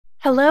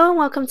Hello and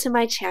welcome to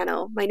my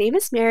channel. My name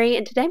is Mary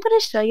and today I'm going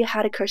to show you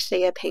how to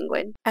crochet a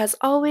penguin. As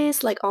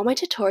always, like all my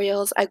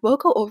tutorials, I will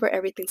go over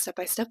everything step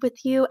by step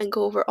with you and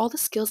go over all the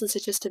skills and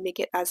stitches to make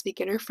it as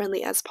beginner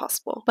friendly as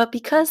possible. But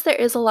because there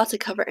is a lot to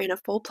cover in a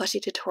full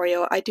plushie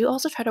tutorial, I do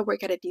also try to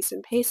work at a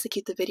decent pace to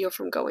keep the video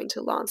from going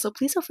too long, so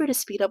please feel free to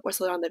speed up or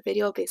slow down the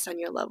video based on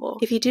your level.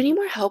 If you do need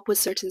more help with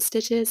certain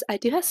stitches, I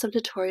do have some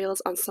tutorials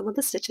on some of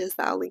the stitches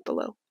that I'll link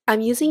below.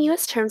 I'm using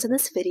US terms in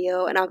this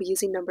video, and I'll be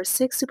using number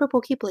 6 Super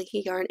Bulky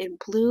Blanket yarn in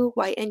blue,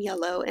 white, and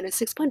yellow, and a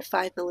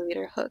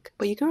 6.5mm hook.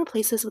 But you can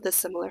replace this with a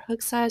similar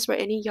hook size or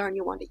any yarn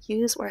you want to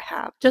use or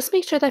have. Just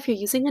make sure that if you're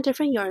using a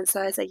different yarn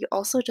size that you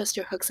also adjust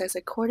your hook size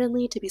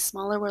accordingly to be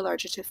smaller or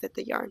larger to fit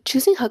the yarn.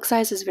 Choosing hook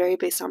size is very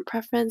based on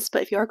preference,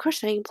 but if you are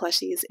crocheting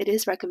plushies, it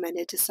is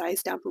recommended to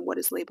size down from what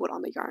is labeled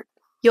on the yarn.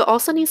 You'll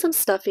also need some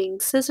stuffing,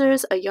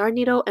 scissors, a yarn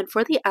needle, and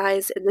for the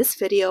eyes, in this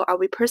video, I'll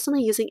be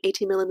personally using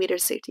 18mm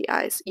safety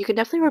eyes. You can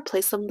definitely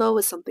replace them though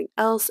with something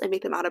else and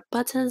make them out of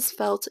buttons,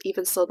 felt,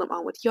 even sew them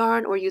on with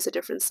yarn or use a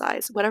different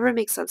size, whatever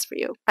makes sense for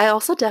you. I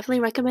also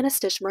definitely recommend a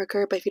stitch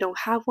marker, but if you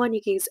don't have one,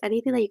 you can use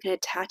anything that you can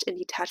attach and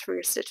detach from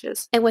your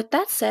stitches. And with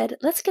that said,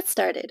 let's get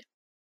started.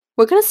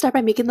 We're going to start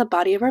by making the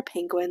body of our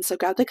penguin, so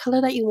grab the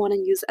color that you want to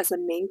use as the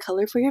main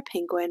color for your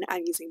penguin.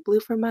 I'm using blue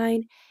for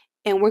mine,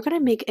 and we're going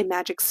to make a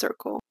magic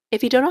circle.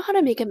 If you don't know how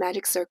to make a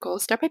magic circle,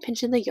 start by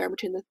pinching the yarn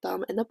between the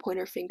thumb and the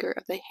pointer finger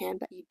of the hand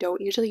that you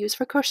don't usually use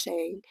for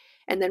crocheting,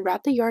 and then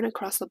wrap the yarn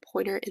across the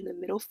pointer and the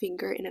middle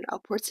finger in an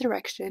upwards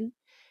direction,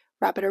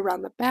 wrap it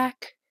around the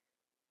back,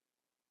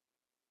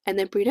 and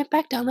then bring it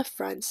back down the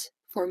front,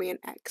 forming an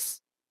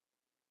X.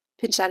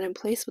 Pinch that in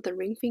place with the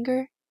ring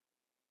finger,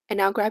 and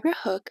now grab your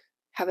hook,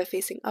 have it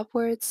facing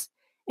upwards,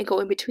 and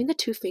go in between the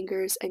two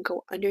fingers and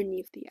go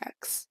underneath the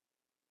X.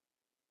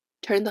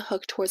 Turn the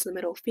hook towards the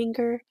middle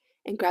finger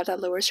and grab that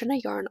lower strand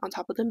of yarn on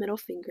top of the middle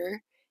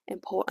finger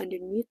and pull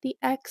underneath the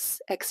X,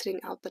 exiting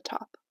out the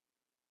top.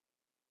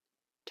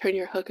 Turn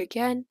your hook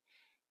again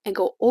and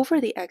go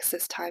over the X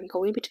this time,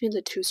 going between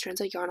the two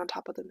strands of yarn on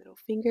top of the middle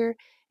finger,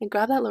 and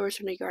grab that lower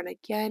strand of yarn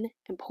again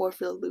and pull it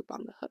through the loop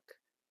on the hook.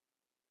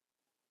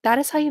 That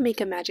is how you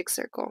make a magic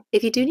circle.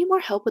 If you do need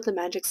more help with the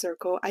magic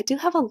circle, I do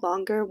have a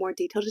longer, more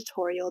detailed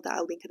tutorial that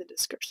I'll link in the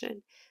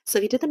description. So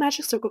if you did the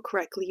magic circle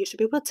correctly, you should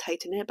be able to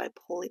tighten it by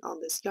pulling on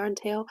this yarn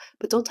tail,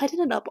 but don't tighten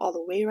it up all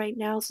the way right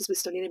now since we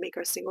still need to make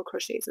our single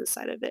crochets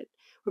inside of it.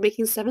 We're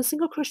making 7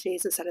 single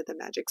crochets inside of the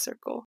magic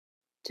circle.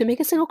 To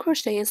make a single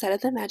crochet inside of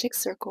the magic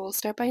circle,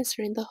 start by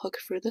inserting the hook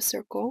through the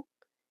circle.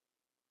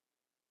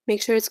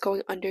 Make sure it's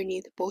going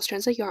underneath both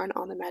strands of yarn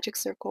on the magic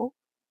circle.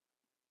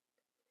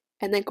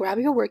 And then grab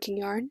your working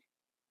yarn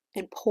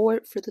and pull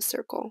it through the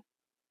circle.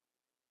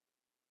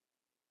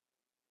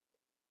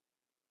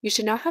 You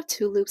should now have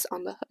 2 loops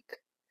on the hook.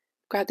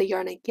 Grab the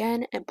yarn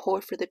again and pull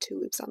it through the 2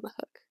 loops on the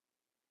hook.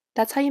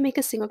 That's how you make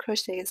a single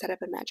crochet inside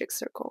of a magic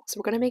circle. So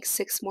we're going to make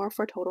 6 more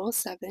for a total of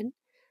 7.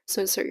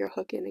 So insert your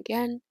hook in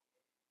again,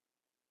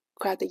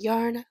 grab the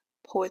yarn,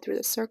 pull it through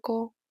the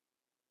circle,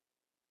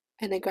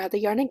 and then grab the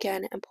yarn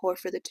again and pull it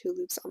through the 2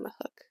 loops on the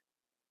hook.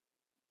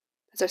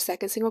 That's our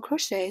second single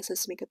crochet, so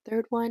let's make a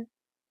third one.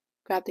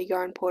 Grab the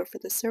yarn, pull it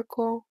through the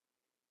circle,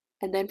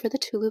 and then for the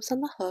 2 loops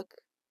on the hook,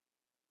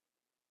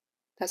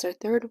 that's our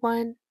third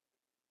one.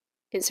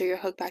 Insert your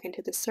hook back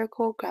into the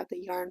circle, grab the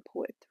yarn,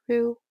 pull it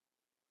through,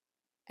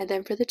 and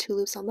then for the 2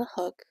 loops on the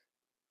hook,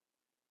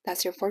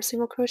 that's your 4th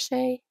single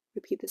crochet.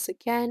 Repeat this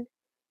again,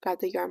 grab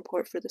the yarn, pull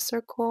it through the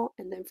circle,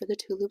 and then for the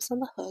 2 loops on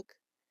the hook,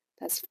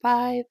 that's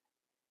 5.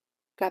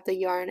 Grab the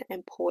yarn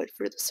and pull it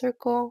through the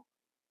circle,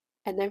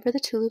 and then for the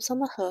 2 loops on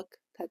the hook,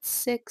 that's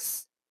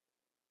 6.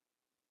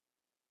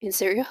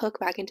 Insert your hook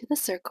back into the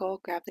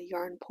circle, grab the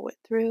yarn, pull it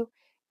through,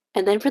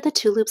 and then for the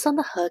 2 loops on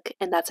the hook,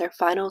 and that's our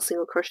final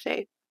single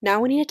crochet. Now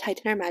we need to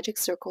tighten our magic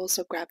circle,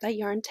 so grab that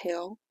yarn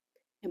tail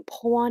and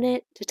pull on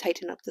it to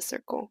tighten up the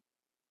circle.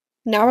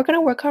 Now we're going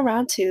to work on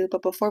round 2,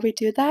 but before we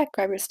do that,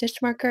 grab your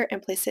stitch marker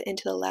and place it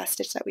into the last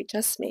stitch that we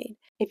just made.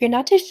 If you're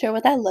not too sure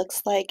what that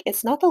looks like,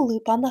 it's not the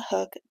loop on the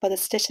hook, but the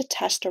stitch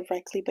attached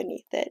directly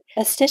beneath it.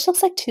 A stitch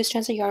looks like 2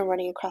 strands of yarn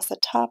running across the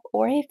top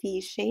or a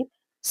V shape.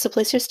 So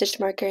place your stitch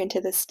marker into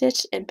the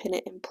stitch and pin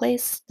it in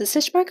place. The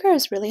stitch marker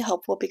is really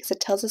helpful because it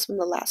tells us when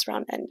the last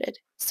round ended.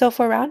 So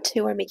for round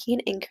 2, we're making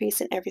an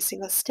increase in every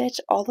single stitch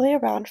all the way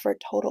around for a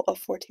total of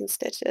 14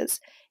 stitches.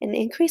 And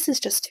the increase is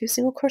just 2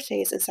 single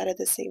crochets inside of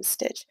the same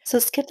stitch. So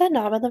skip that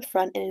knob on the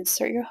front and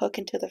insert your hook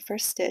into the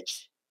first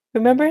stitch.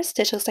 Remember, a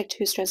stitch looks like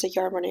 2 strands of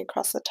yarn running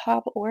across the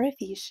top or a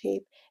V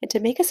shape, and to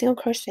make a single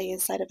crochet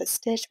inside of a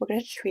stitch, we're going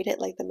to treat it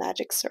like the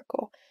magic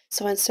circle.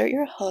 So insert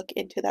your hook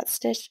into that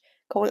stitch,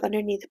 going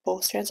underneath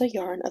both strands of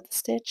yarn of the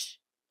stitch.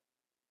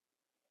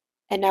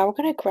 And now we're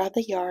going to grab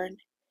the yarn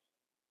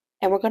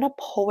and we're going to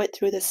pull it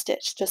through the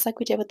stitch, just like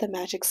we did with the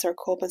magic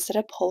circle, but instead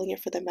of pulling it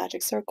for the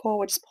magic circle,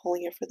 we're just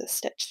pulling it for the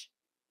stitch.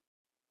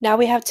 Now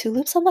we have 2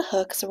 loops on the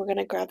hook, so we're going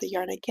to grab the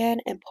yarn again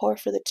and pull it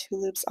for the 2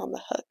 loops on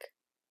the hook.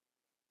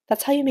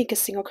 That's how you make a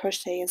single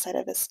crochet inside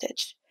of a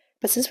stitch.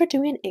 But since we're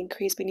doing an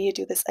increase, we need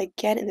to do this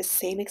again in the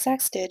same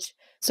exact stitch.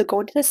 So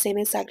go into the same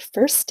exact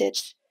first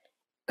stitch,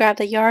 Grab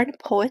the yarn,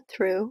 pull it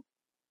through,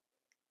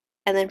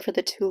 and then for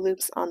the 2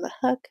 loops on the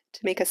hook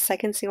to make a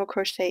second single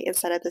crochet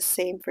inside of the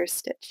same first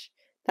stitch.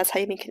 That's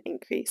how you make an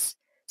increase.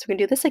 So we're going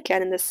to do this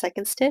again in the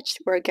second stitch.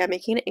 We're again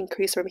making an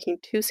increase. We're making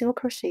 2 single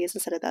crochets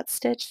instead of that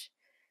stitch.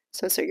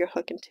 So insert your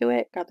hook into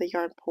it, grab the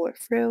yarn, pull it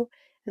through,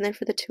 and then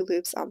for the 2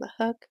 loops on the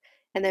hook,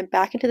 and then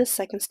back into the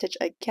second stitch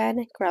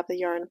again, grab the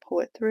yarn,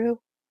 pull it through,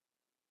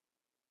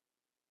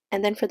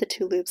 and then for the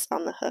 2 loops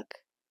on the hook.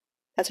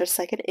 That's our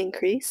second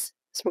increase.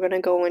 So we're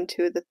going to go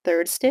into the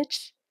third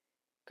stitch,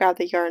 grab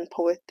the yarn,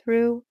 pull it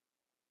through,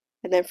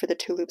 and then for the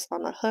 2 loops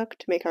on the hook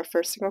to make our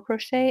first single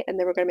crochet, and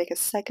then we're going to make a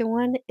second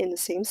one in the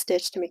same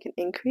stitch to make an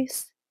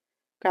increase.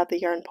 Grab the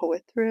yarn, pull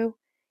it through,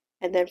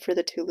 and then for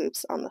the 2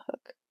 loops on the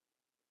hook.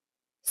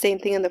 Same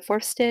thing in the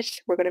fourth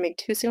stitch, we're going to make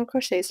 2 single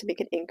crochets to make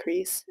an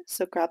increase.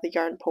 So grab the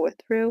yarn, pull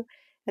it through,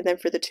 and then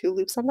for the 2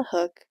 loops on the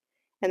hook,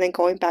 and then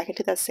going back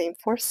into that same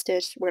fourth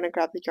stitch, we're going to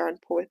grab the yarn,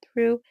 pull it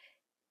through,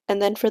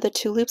 and then for the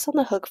 2 loops on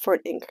the hook for an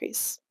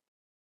increase.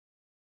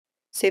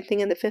 Same thing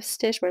in the fifth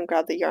stitch, we're going to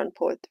grab the yarn,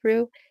 pull it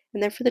through,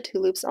 and then for the 2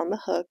 loops on the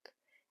hook,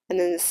 and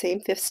then the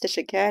same fifth stitch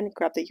again,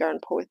 grab the yarn,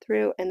 pull it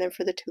through, and then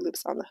for the 2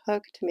 loops on the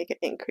hook to make an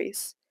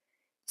increase.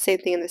 Same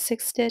thing in the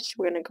sixth stitch,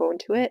 we're going to go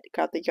into it,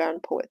 grab the yarn,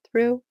 pull it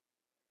through,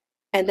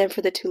 and then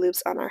for the 2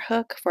 loops on our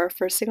hook for our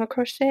first single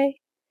crochet,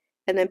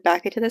 and then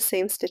back into the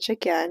same stitch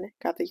again,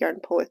 grab the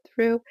yarn, pull it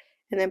through,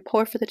 and then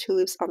pull for the 2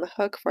 loops on the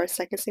hook for our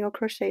second single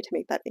crochet to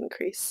make that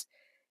increase.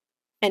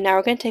 And now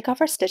we're going to take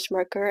off our stitch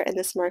marker, and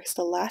this marks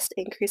the last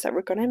increase that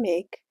we're going to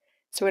make.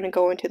 So we're going to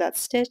go into that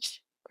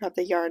stitch, grab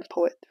the yarn,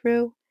 pull it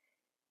through,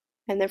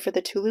 and then for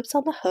the 2 loops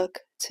on the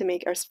hook to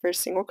make our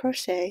first single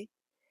crochet,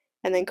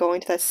 and then go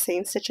into that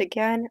same stitch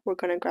again, we're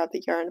going to grab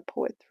the yarn,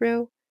 pull it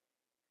through,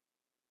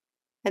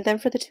 and then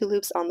for the 2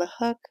 loops on the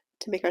hook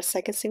to make our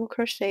second single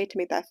crochet to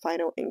make that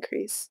final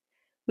increase.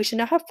 We should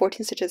now have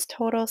 14 stitches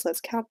total, so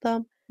let's count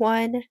them.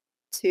 1,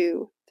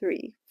 2,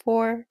 3,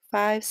 4,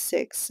 5,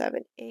 6,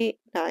 7, 8,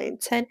 9,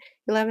 10,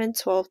 11,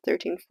 12,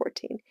 13,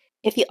 14.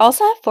 If you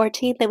also have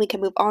 14, then we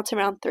can move on to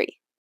round 3.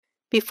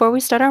 Before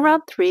we start on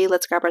round 3,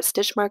 let's grab our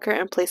stitch marker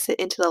and place it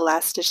into the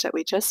last stitch that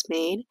we just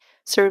made.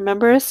 So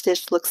remember, a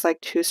stitch looks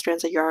like 2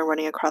 strands of yarn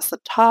running across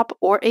the top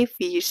or a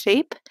V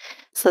shape.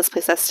 So let's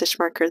place that stitch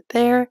marker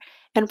there.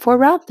 And for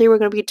round 3, we're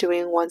going to be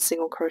doing 1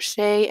 single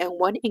crochet and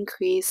 1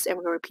 increase, and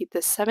we're going to repeat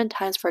this 7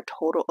 times for a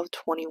total of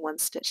 21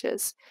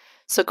 stitches.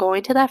 So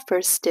going to that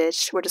first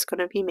stitch, we're just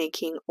going to be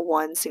making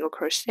 1 single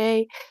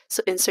crochet.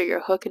 So insert your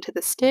hook into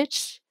the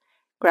stitch,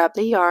 grab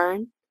the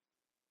yarn,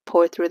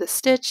 pull it through the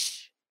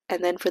stitch,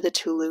 and then for the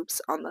 2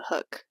 loops on the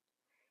hook.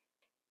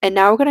 And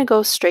now we're going to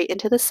go straight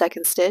into the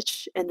second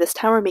stitch, and this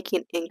time we're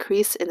making an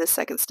increase in the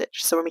second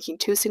stitch. So we're making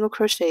 2 single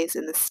crochets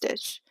in this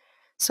stitch.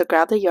 So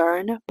grab the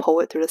yarn, pull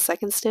it through the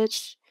second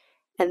stitch,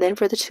 and then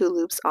for the 2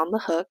 loops on the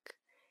hook,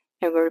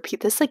 and we'll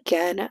repeat this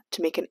again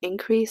to make an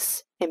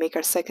increase and make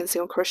our second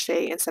single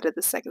crochet instead of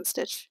the second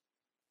stitch.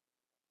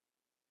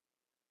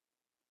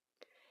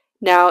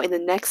 Now in the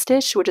next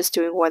stitch, we're just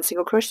doing 1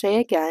 single crochet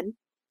again.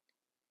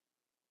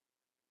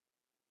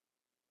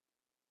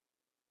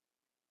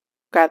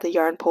 Grab the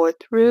yarn, pull it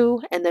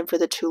through, and then for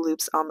the 2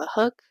 loops on the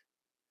hook.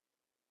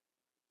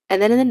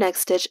 And then in the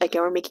next stitch,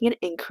 again, we're making an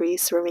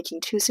increase, so we're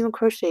making 2 single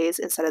crochets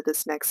instead of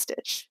this next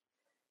stitch.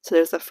 So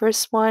there's the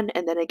first one,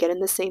 and then again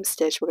in the same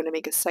stitch, we're going to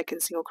make a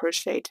second single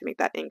crochet to make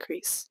that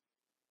increase.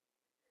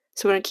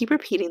 So we're going to keep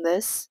repeating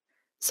this.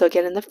 So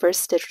again, in the first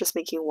stitch, we're just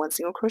making 1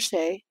 single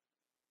crochet.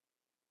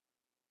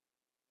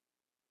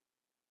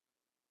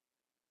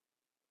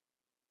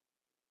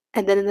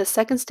 And then in the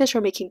second stitch,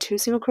 we're making 2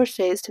 single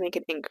crochets to make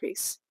an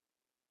increase.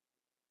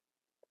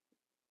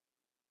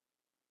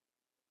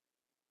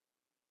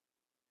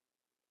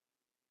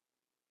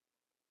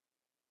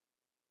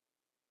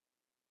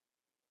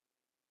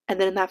 And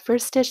then in that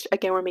first stitch,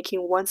 again, we're making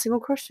 1 single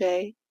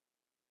crochet.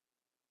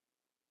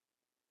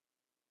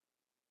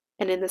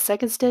 And in the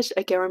second stitch,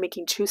 again, we're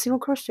making 2 single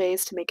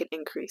crochets to make an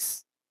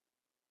increase.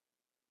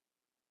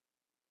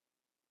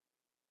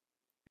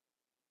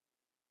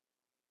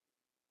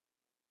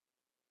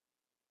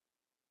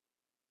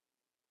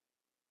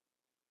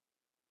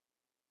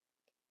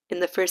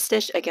 In the first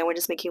stitch, again, we're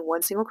just making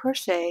 1 single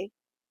crochet.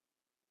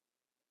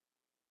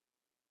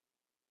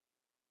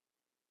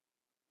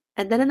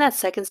 And then in that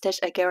second stitch,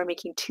 again, we're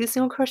making 2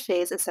 single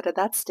crochets instead of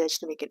that stitch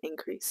to make an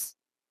increase.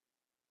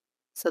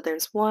 So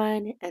there's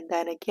 1, and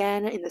then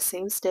again in the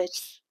same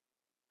stitch,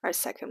 our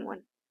second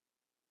one.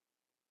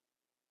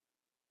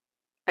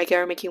 Again,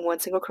 we're making 1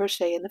 single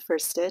crochet in the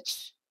first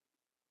stitch.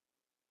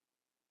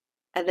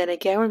 And then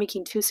again, we're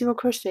making 2 single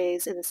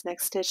crochets in this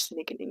next stitch to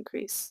make an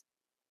increase.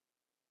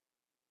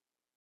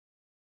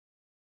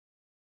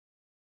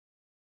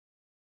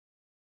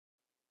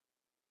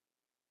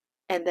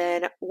 And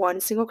then 1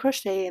 single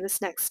crochet in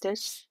this next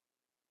stitch.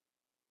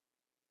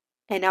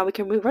 And now we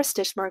can remove our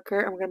stitch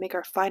marker, and we're going to make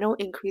our final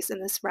increase in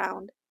this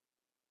round.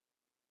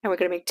 And we're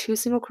going to make 2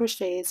 single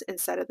crochets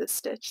inside of this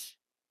stitch.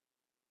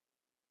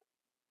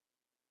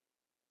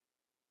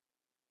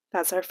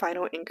 That's our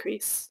final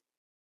increase.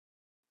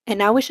 And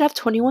now we should have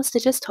 21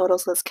 stitches total,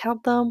 so let's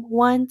count them.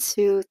 1,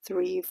 2,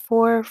 3,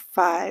 4,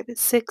 5,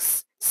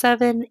 6,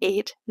 7,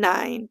 8,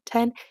 9,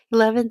 10,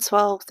 11,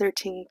 12,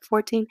 13,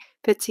 14,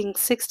 15,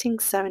 16,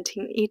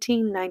 17,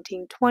 18,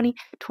 19, 20,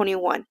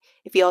 21.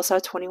 If you also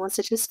have 21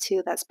 stitches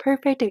too, that's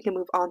perfect, and we can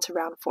move on to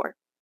round 4.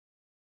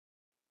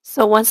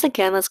 So once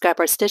again, let's grab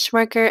our stitch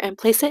marker and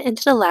place it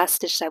into the last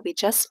stitch that we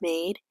just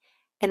made.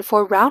 And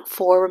for round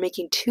 4, we're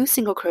making 2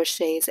 single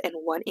crochets and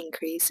 1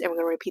 increase, and we're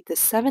going to repeat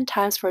this 7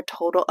 times for a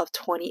total of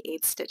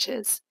 28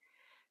 stitches.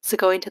 So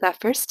going to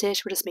that first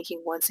stitch, we're just making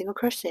 1 single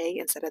crochet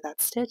instead of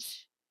that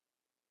stitch.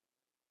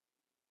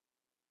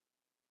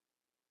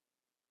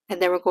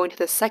 And then we're going to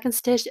the second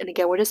stitch, and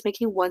again, we're just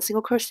making 1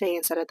 single crochet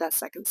instead of that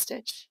second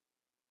stitch.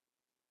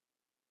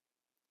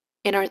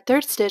 In our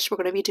third stitch, we're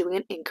going to be doing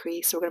an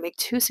increase, so we're going to make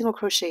 2 single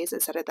crochets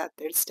instead of that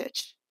third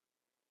stitch.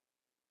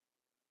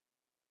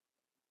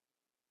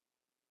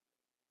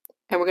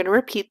 And we're going to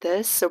repeat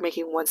this, so we're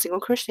making 1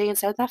 single crochet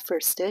inside of that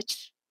first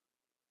stitch,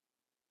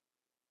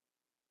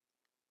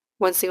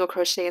 1 single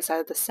crochet inside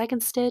of the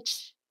second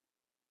stitch,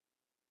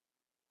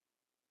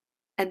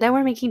 and then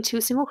we're making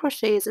 2 single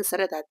crochets instead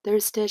of that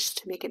third stitch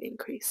to make an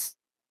increase.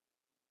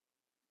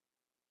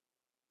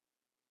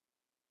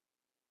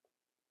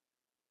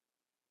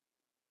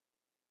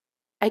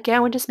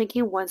 Again, we're just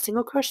making 1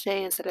 single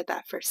crochet instead of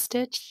that first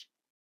stitch,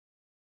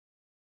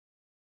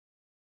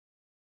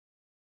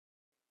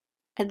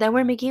 and then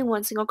we're making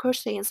 1 single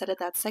crochet instead of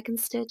that second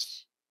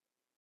stitch,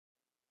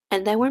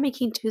 and then we're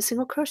making 2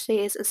 single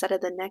crochets instead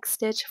of the next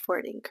stitch for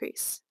an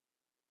increase.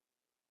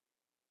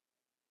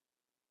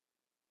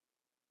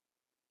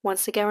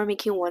 Once again, we're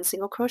making 1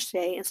 single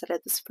crochet instead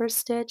of this first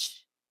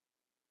stitch,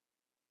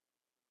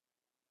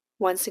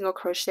 1 single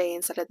crochet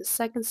instead of the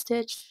second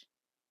stitch,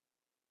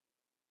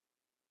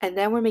 and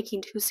then we're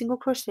making 2 single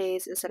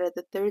crochets instead of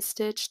the third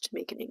stitch to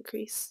make an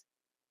increase.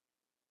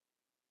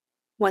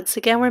 Once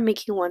again, we're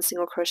making 1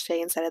 single crochet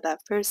inside of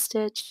that first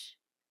stitch,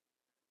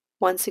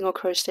 1 single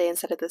crochet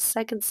inside of the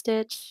second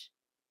stitch,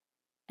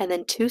 and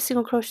then 2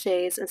 single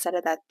crochets inside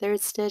of that third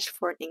stitch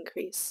for an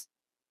increase.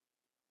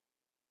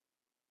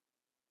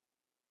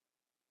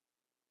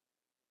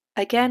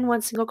 Again,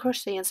 1 single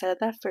crochet inside of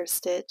that first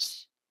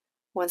stitch,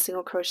 1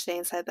 single crochet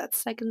inside that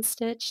second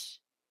stitch,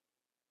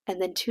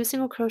 and then 2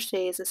 single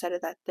crochets inside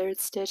of that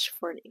third stitch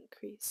for an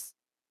increase.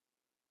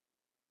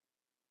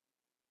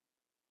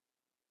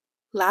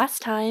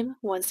 Last time,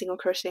 1 single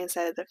crochet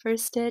inside of the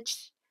first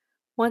stitch,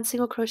 1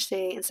 single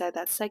crochet inside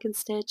that second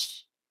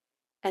stitch,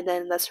 and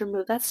then let's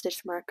remove that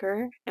stitch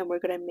marker, and we're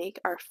going to make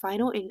our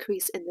final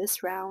increase in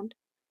this round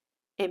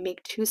and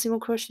make 2 single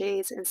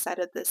crochets inside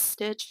of this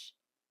stitch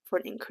for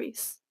an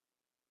increase.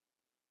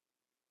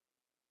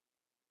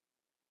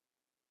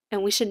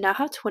 And we should now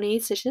have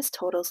 28 stitches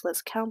total, so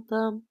let's count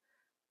them.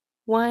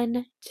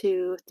 1,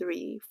 2,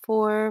 3,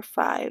 4,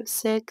 5,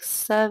 6,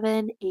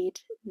 7,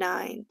 8,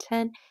 9,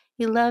 10,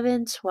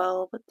 11,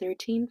 12,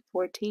 13,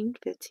 14,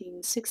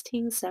 15,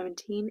 16,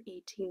 17,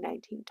 18,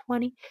 19,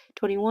 20,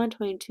 21,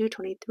 22,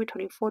 23,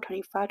 24,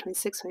 25,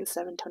 26,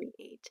 27,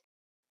 28.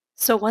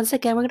 So once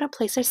again, we're going to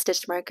place our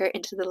stitch marker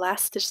into the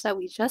last stitch that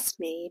we just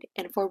made,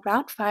 and for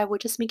round 5, we're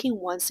just making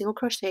 1 single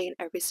crochet in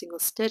every single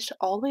stitch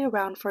all the way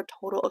around for a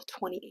total of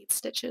 28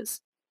 stitches.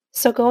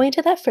 So going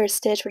to that first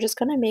stitch, we're just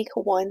going to make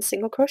 1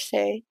 single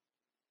crochet.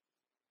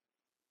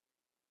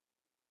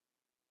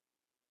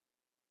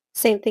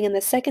 Same thing in the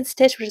second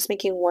stitch, we're just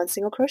making 1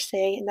 single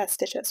crochet in that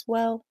stitch as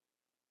well.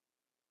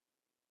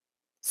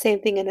 Same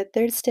thing in the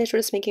third stitch, we're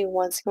just making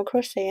 1 single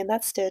crochet in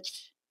that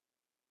stitch.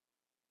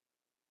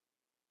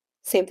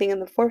 Same thing in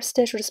the fourth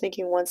stitch, we're just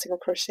making 1 single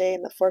crochet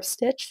in the fourth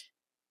stitch.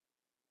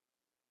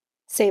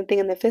 Same thing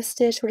in the fifth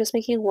stitch, we're just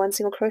making 1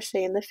 single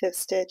crochet in the fifth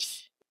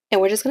stitch. And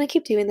we're just going to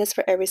keep doing this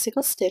for every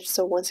single stitch,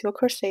 so 1 single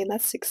crochet in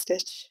that sixth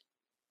stitch,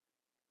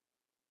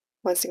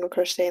 1 single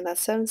crochet in that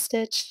seventh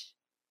stitch,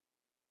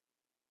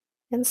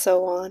 and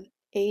so on.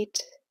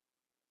 8,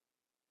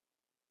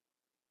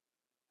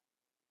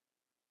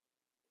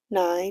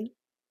 9,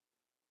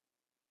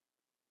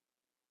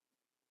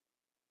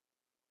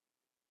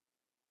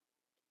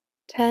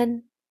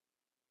 10,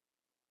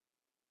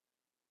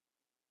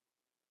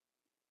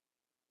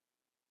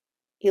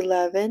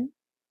 11,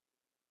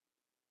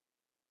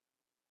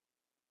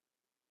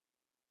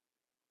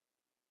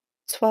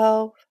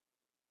 12,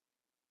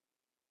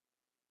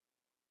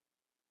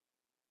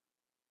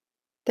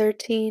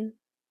 13,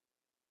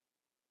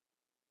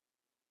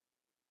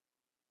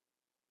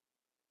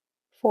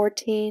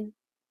 14,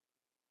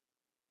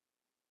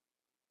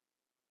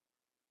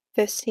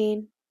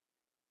 15,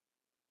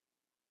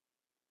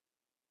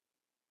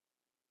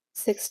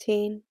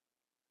 16,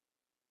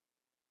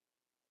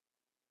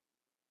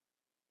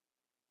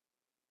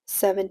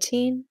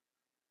 17,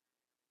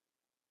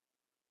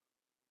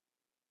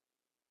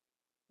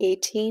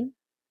 18,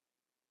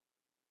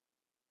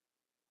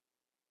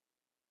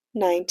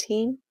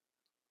 19,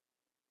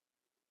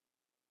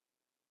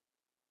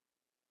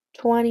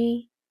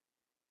 20,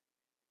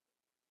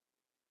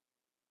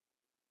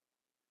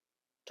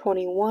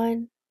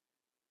 21,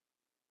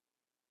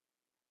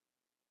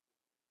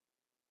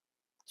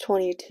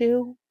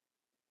 22,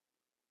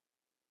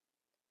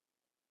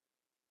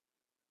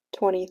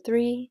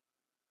 23,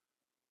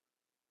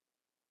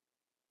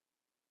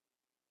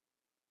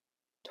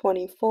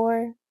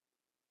 24,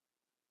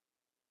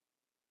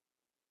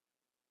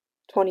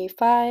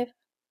 25,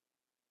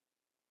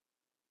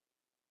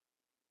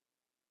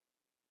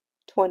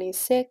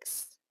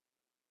 26,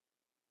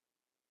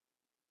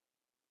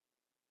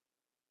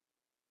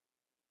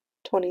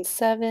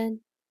 27,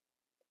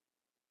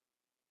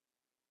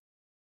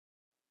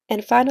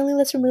 and finally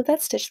let's remove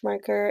that stitch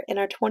marker, and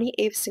our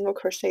 28th single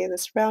crochet in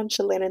this round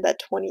should land in that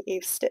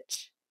 28th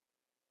stitch.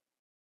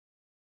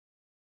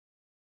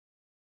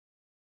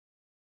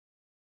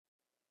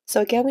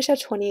 So again, we should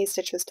have 28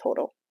 stitches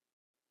total.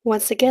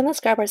 Once again,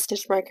 let's grab our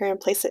stitch marker and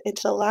place it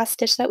into the last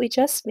stitch that we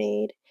just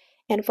made.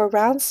 And for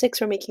round 6,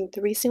 we're making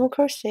 3 single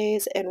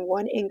crochets and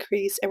 1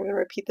 increase, and we're going to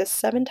repeat this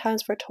 7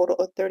 times for a total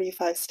of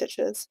 35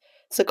 stitches.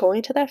 So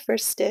going to that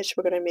first stitch,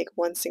 we're going to make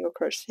 1 single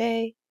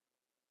crochet.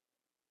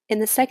 In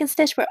the second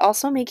stitch, we're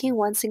also making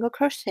 1 single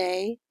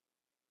crochet.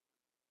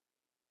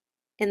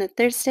 In the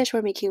third stitch,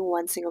 we're making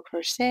 1 single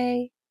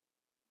crochet.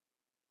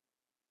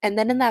 And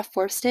then in that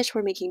fourth stitch,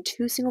 we're making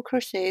 2 single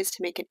crochets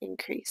to make an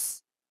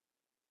increase.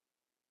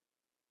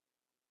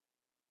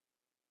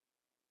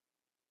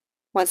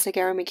 Once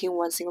again, we're making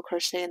 1 single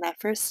crochet in that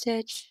first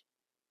stitch,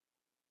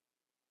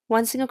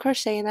 1 single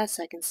crochet in that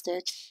second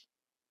stitch,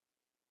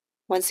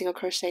 1 single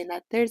crochet in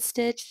that third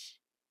stitch,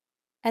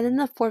 and then in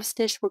the fourth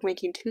stitch, we're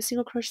making 2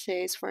 single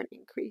crochets for an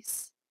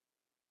increase.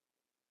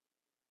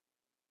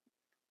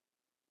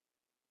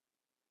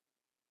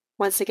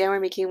 Once again, we're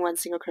making 1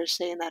 single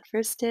crochet in that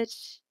first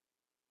stitch,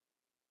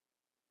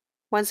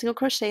 1 single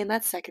crochet in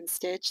that second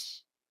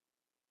stitch,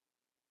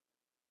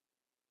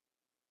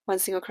 1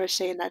 single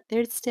crochet in that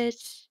third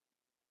stitch,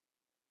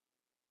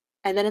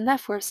 and then in that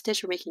fourth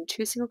stitch, we're making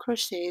 2 single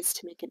crochets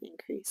to make an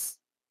increase.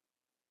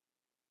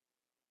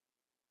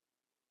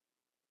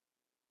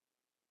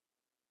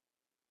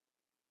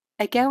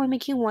 Again, we're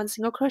making 1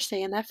 single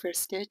crochet in that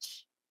first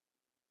stitch,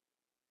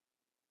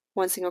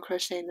 1 single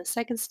crochet in the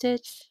second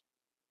stitch,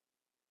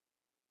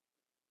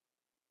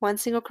 1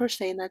 single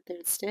crochet in that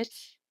third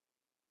stitch,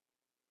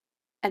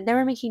 and then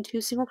we're making 2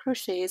 single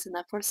crochets in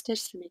that fourth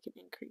stitch to make an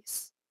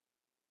increase.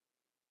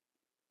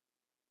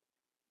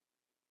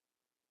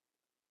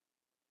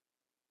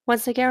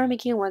 Once again, we're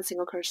making 1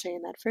 single crochet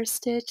in that first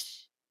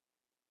stitch,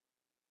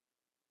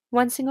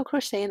 1 single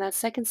crochet in that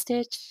second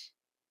stitch,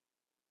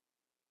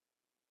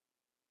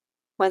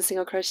 1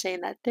 single crochet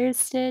in that third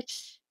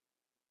stitch,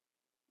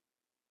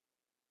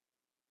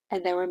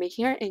 and then we're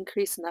making our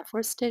increase in that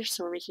fourth stitch,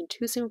 so we're making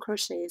 2 single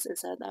crochets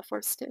inside of that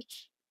fourth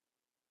stitch.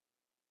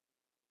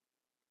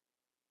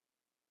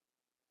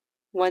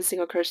 1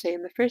 single crochet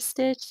in the first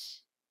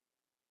stitch,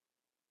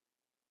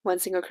 1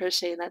 single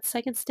crochet in that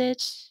second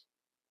stitch,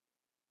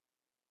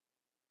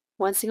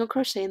 1 single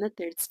crochet in the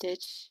third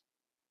stitch,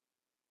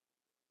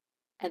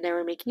 and then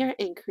we're making our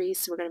increase,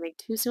 so we're going to make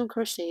 2 single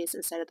crochets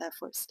inside of that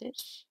fourth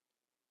stitch.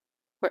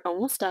 We're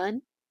almost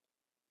done.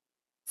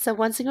 So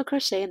 1 single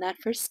crochet in that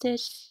first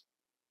stitch,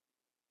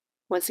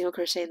 1 single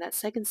crochet in that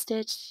second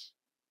stitch,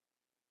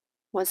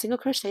 1 single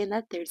crochet in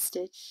that third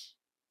stitch,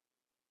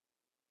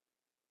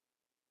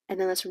 and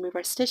then let's remove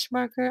our stitch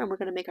marker, and we're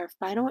going to make our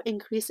final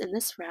increase in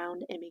this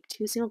round and make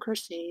 2 single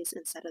crochets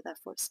inside of that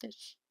fourth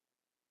stitch.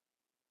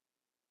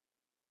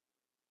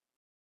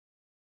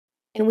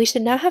 And we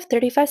should now have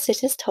 35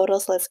 stitches total,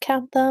 so let's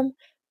count them.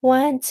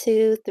 1,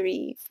 2,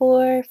 3,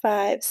 4,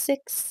 5,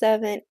 6,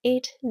 7,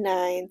 8,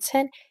 9,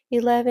 10,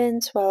 11,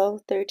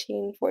 12,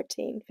 13,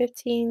 14,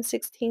 15,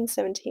 16,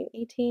 17,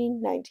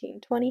 18,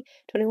 19, 20,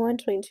 21,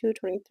 22,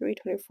 23,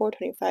 24,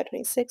 25,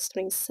 26,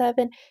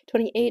 27,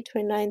 28,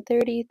 29,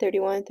 30,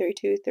 31,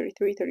 32,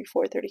 33,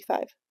 34,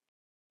 35.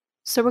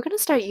 So we're going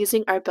to start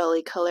using our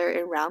belly color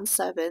in round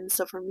 7.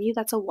 So for me,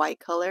 that's a white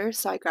color,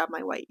 so I grab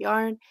my white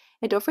yarn.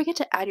 And don't forget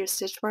to add your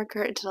stitch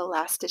marker into the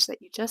last stitch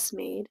that you just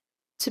made.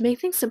 To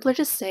make things simpler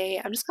to say,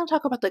 I'm just going to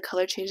talk about the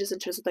color changes in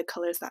terms of the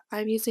colors that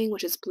I'm using,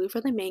 which is blue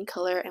for the main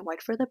color and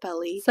white for the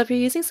belly. So if you're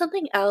using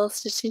something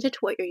else, just change it to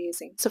what you're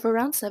using. So for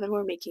round 7,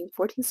 we're making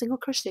 14 single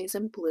crochets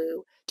in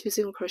blue, 2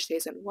 single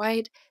crochets in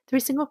white, 3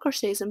 single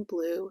crochets in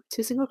blue,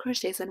 2 single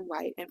crochets in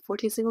white, and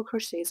 14 single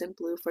crochets in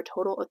blue for a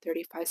total of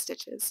 35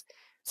 stitches.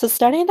 So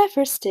starting in that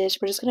first stitch,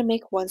 we're just going to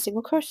make 1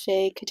 single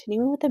crochet,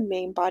 continuing with the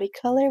main body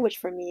color, which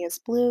for me is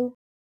blue.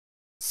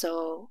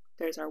 So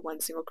there's our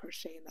 1 single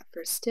crochet in that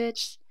first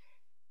stitch.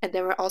 And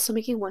then we're also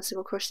making 1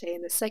 single crochet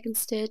in the second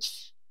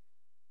stitch,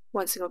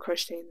 1 single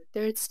crochet in the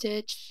third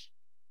stitch,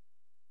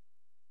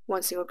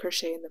 1 single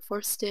crochet in the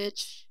fourth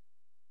stitch,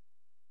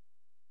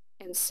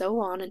 and so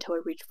on until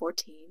we reach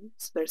 14.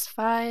 So there's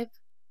 5,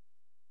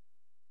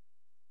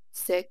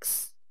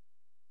 6,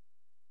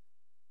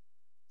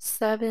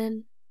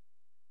 7,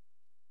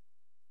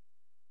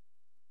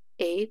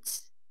 8,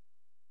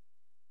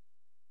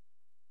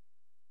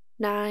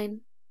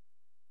 9,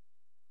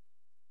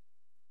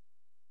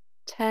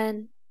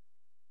 10,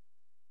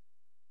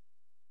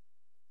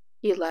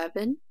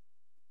 11,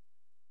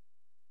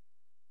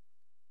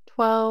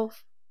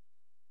 12,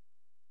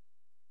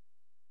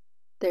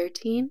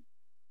 13,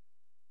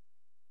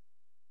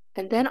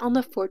 and then on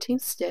the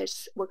 14th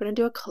stitch, we're going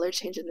to do a color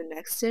change in the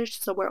next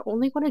stitch, so we're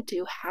only going to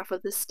do half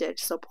of the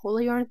stitch. So pull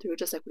the yarn through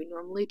just like we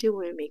normally do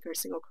when we make our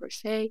single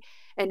crochet,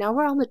 and now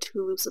we're on the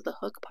 2 loops of the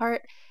hook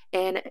part,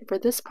 and for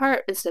this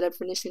part, instead of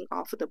finishing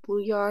off with the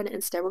blue yarn,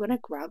 instead we're going to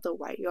grab the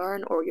white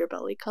yarn or your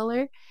belly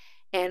color,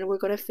 and we're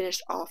going to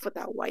finish off with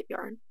that white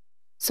yarn.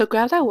 So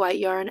grab that white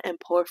yarn and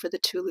pull it for the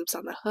 2 loops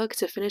on the hook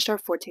to finish our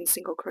 14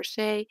 single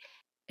crochet,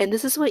 and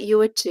this is what you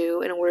would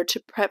do in order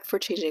to prep for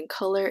changing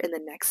color in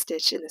the next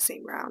stitch in the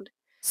same round.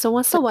 So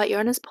once the white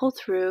yarn is pulled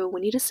through,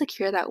 we need to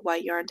secure that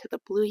white yarn to the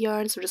blue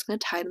yarn, so we're just going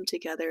to tie them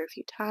together a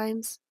few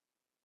times.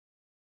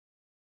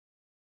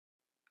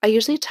 I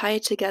usually tie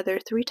it together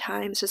 3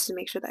 times just to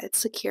make sure that it's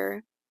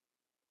secure.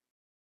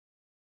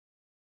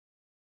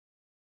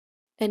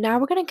 And now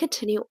we're going to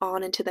continue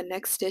on into the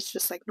next stitch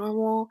just like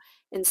normal.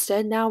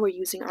 Instead, now we're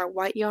using our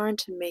white yarn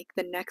to make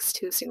the next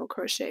 2 single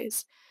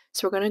crochets.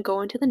 So we're going to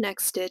go into the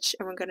next stitch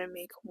and we're going to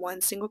make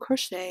 1 single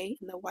crochet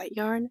in the white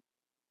yarn.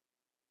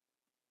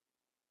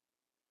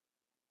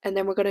 And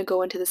then we're going to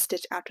go into the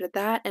stitch after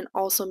that and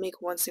also make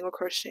 1 single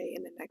crochet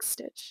in the next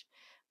stitch.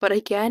 But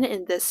again,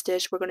 in this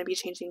stitch, we're going to be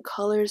changing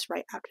colors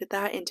right after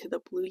that into the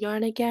blue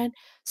yarn again.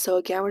 So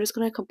again, we're just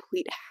going to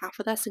complete half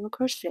of that single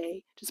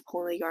crochet, just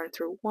pulling the yarn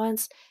through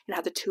once and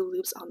have the 2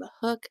 loops on the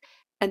hook.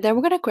 And then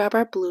we're going to grab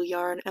our blue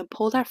yarn and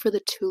pull that for the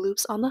 2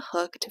 loops on the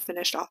hook to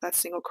finish off that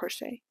single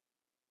crochet.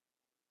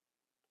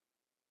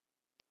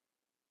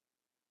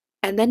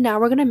 And then now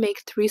we're going to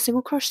make 3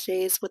 single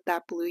crochets with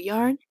that blue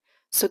yarn.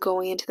 So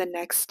going into the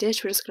next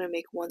stitch, we're just going to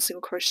make 1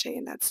 single crochet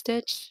in that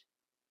stitch.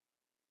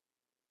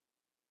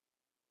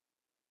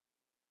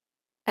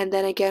 And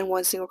then again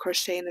 1 single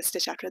crochet in the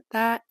stitch after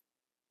that,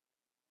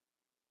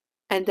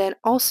 and then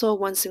also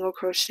 1 single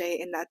crochet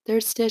in that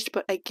 3rd stitch,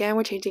 but again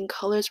we're changing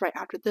colors right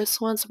after this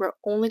one, so we're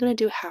only going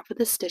to do half of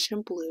the stitch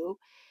in blue,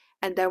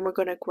 and then we're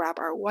going to grab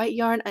our white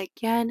yarn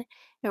again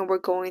and we're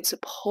going to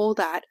pull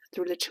that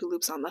through the 2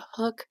 loops on the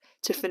hook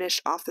to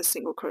finish off the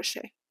single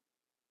crochet.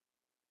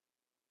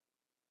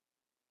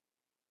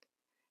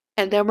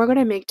 And then we're going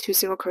to make 2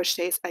 single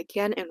crochets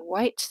again in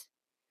white.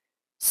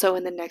 So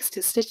in the next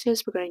 2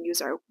 stitches we're going to use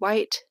our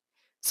white.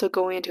 So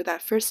going into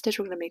that 1st stitch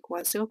we're going to make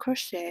 1 single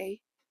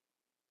crochet,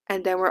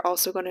 and then we're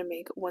also going to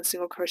make 1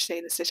 single crochet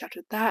in the stitch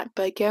after that,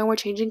 but again we're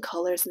changing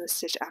colors in the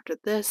stitch after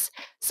this,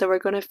 so we're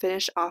going to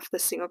finish off the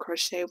single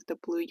crochet with the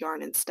blue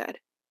yarn instead.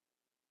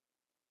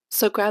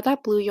 So grab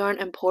that blue yarn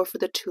and pull for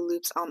the 2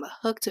 loops on the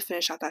hook to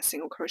finish off that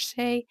single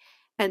crochet,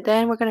 and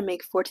then we're going to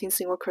make 14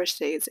 single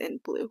crochets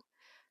in blue.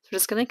 So we're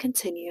just going to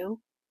continue.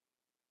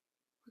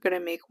 We're going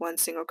to make 1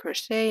 single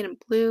crochet in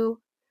blue,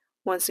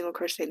 1 single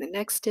crochet in the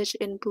next stitch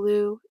in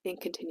blue, and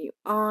continue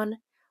on.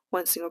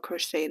 1 single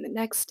crochet in the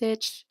next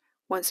stitch,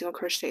 1 single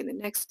crochet in the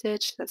next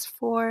stitch. That's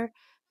 4,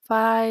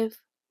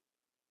 5,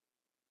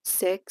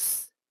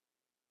 6,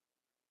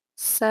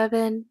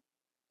 7,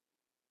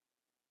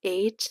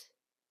 8,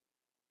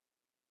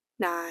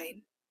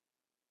 9,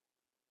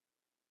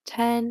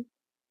 10,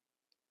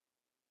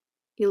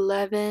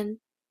 11,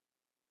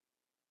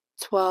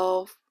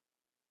 12,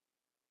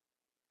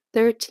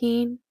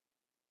 13,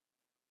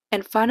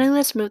 and finally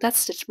let's remove that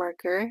stitch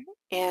marker,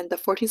 and the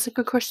 14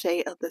 single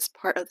crochet of this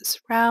part of this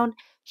round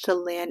should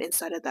land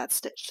inside of that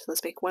stitch. So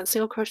let's make 1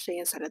 single crochet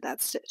inside of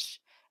that stitch.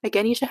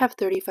 Again, you should have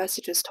 35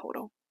 stitches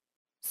total.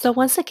 So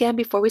once again,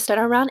 before we start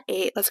on round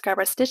 8, let's grab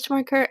our stitch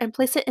marker and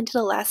place it into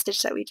the last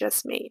stitch that we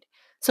just made.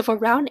 So for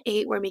round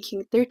 8, we're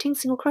making 13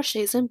 single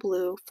crochets in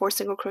blue, 4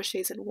 single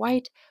crochets in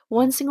white,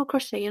 1 single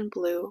crochet in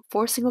blue,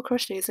 4 single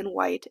crochets in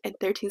white, and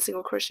 13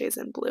 single crochets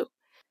in blue.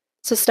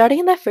 So starting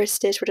in that first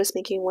stitch, we're just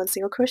making 1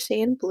 single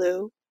crochet in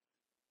blue,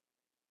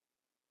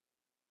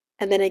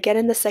 and then again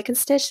in the second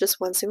stitch, just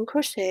 1 single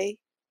crochet.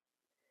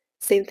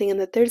 Same thing in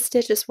the third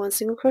stitch, just 1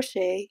 single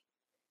crochet.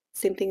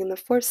 Same thing in the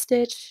fourth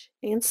stitch,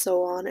 and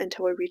so on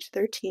until we reach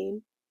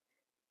 13.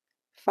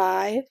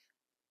 5,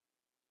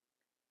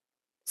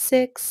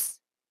 6,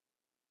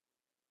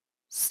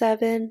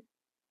 7,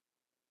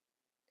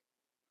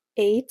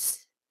 8,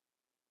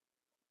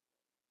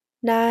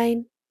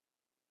 9,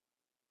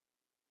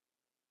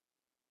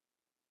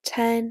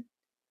 10,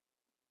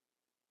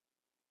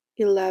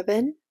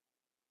 11,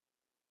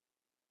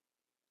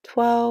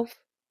 12,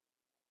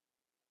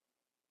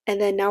 and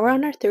then now we're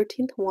on our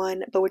 13th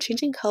one, but we're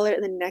changing color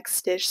in the next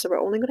stitch, so we're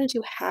only going to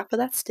do half of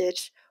that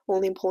stitch,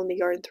 only pulling the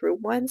yarn through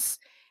once,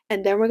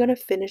 and then we're going to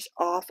finish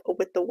off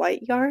with the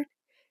white yarn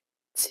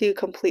to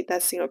complete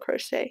that single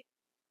crochet.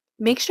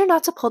 Make sure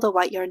not to pull the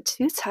white yarn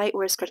too tight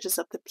where it scrunches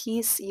up the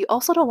piece. You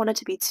also don't want it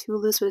to be too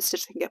loose where the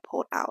stitch can get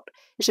pulled out.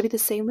 It should be the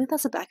same length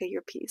as the back of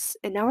your piece.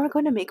 And now we're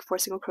going to make 4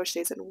 single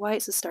crochets in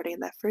white, so starting in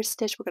that first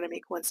stitch, we're going to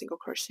make 1 single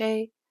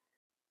crochet,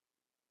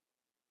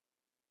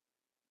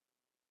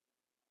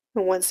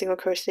 and 1 single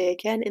crochet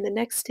again in the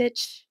next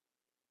stitch,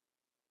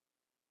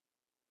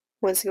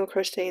 1 single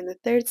crochet in the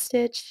third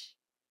stitch,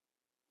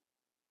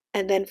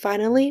 And then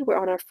finally, we're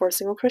on our 4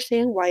 single crochet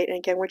in white, and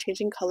again, we're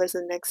changing colors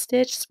in the next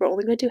stitch, so we're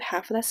only going to do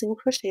half of that single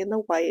crochet in the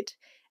white,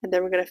 and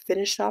then we're going to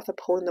finish off by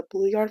pulling the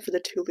blue yarn for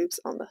the 2 loops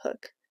on the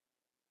hook.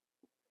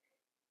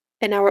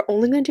 And now we're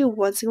only going to do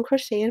 1 single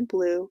crochet in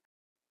blue.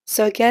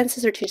 So again,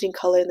 since we're changing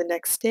color in the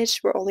next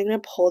stitch, we're only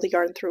going to pull the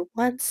yarn through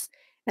once,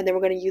 and then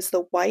we're going to use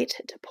the white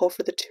to pull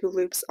for the 2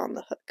 loops on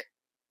the hook.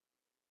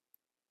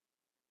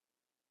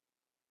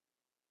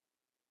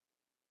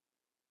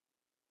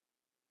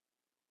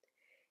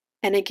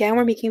 And again,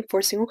 we're making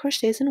 4 single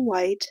crochets in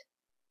white.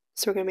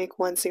 So we're going to make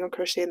 1 single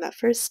crochet in that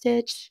first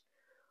stitch,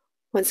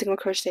 1 single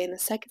crochet in the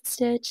second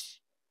stitch,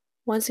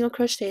 1 single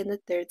crochet in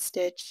the third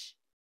stitch.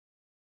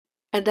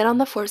 And then on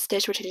the fourth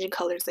stitch, we're changing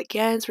colors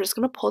again. So we're just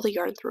going to pull the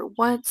yarn through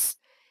once.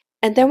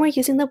 And then we're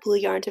using the blue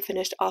yarn to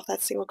finish off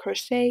that single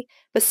crochet.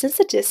 But since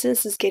the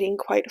distance is getting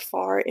quite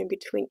far in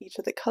between each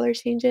of the color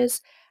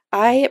changes,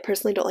 I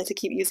personally don't like to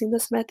keep using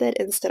this method.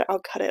 Instead, I'll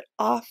cut it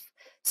off.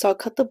 So I'll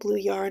cut the blue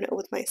yarn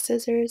with my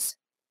scissors.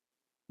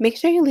 Make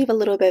sure you leave a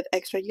little bit of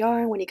extra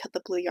yarn when you cut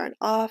the blue yarn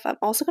off. I'm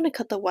also going to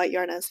cut the white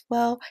yarn as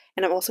well,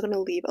 and I'm also going to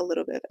leave a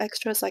little bit of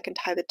extra so I can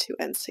tie the 2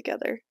 ends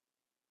together.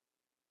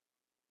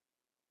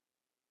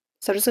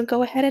 So I'm just going to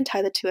go ahead and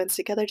tie the 2 ends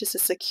together just to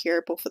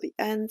secure both of the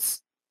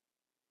ends.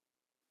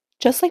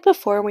 Just like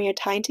before, when you're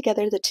tying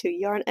together the 2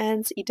 yarn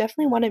ends, you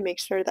definitely want to make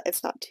sure that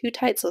it's not too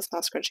tight so it's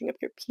not scrunching up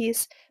your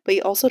piece, but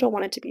you also don't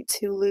want it to be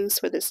too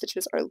loose where the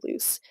stitches are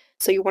loose.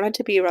 So you want it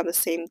to be around the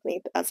same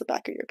length as the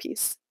back of your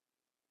piece.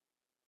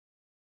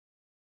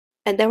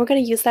 And then we're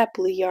going to use that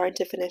blue yarn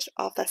to finish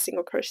off that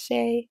single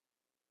crochet.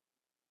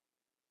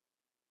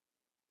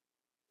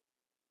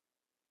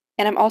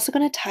 And I'm also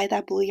going to tie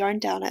that blue yarn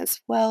down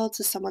as well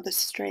to some of the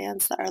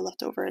strands that are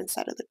left over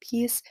inside of the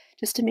piece,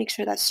 just to make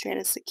sure that strand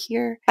is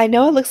secure. I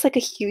know it looks like a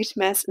huge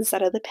mess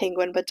inside of the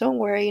penguin, but don't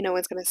worry, no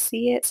one's going to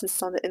see it since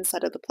it's on the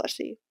inside of the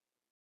plushie.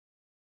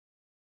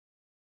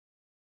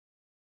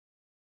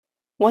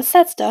 Once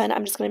that's done,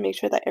 I'm just going to make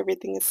sure that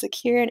everything is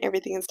secure and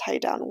everything is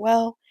tied down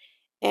well.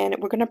 And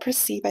we're going to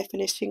proceed by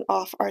finishing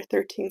off our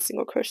 13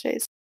 single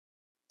crochets.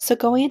 So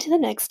going into the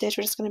next stitch,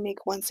 we're just going to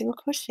make 1 single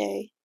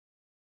crochet.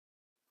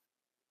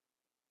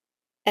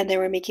 And then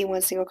we're making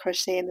 1 single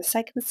crochet in the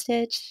second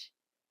stitch,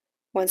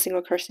 1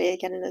 single crochet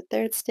again in the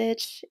third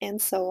stitch,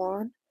 and so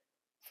on.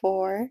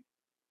 4,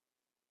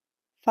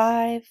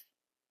 5,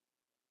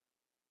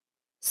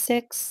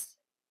 6,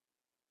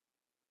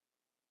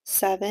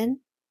 7,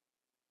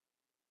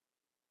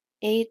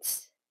 8,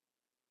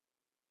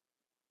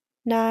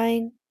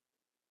 9,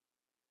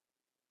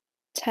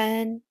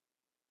 10,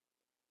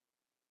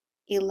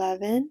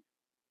 11,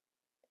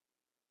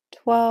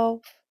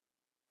 12,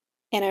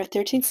 and our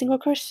 13th single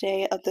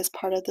crochet of this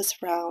part of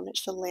this round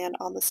should land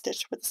on the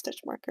stitch with the stitch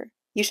marker.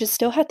 You should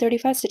still have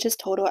 35 stitches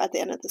total at the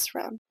end of this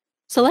round.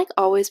 So like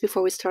always,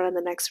 before we start on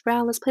the next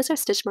round, let's place our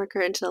stitch marker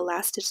into the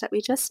last stitch that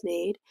we just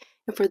made.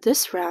 And for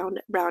this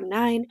round, round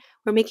 9,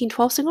 we're making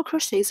 12 single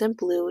crochets in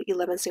blue,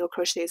 11 single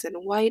crochets in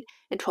white,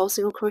 and 12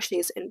 single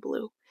crochets in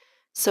blue.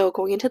 So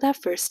going into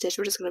that first stitch,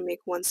 we're just going to make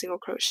 1 single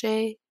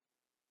crochet.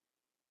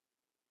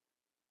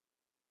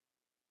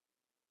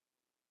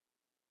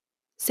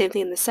 Same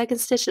thing in the second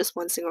stitch, just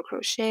 1 single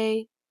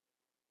crochet.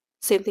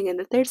 Same thing in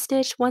the third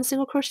stitch, 1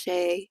 single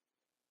crochet.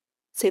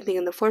 Same thing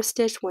in the fourth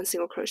stitch, 1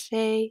 single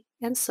crochet,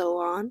 and so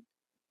on.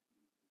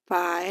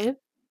 5,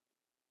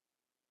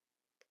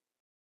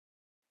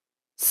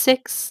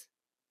 6,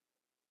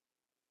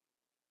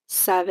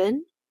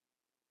 7,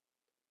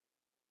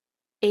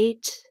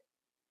 8,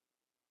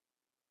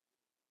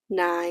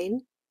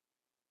 9,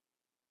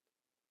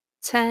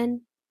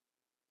 10,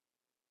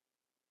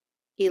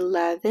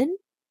 11,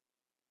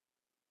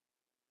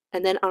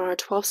 and then on our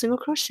 12 single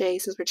crochet,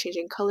 since we're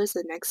changing colors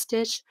the next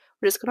stitch,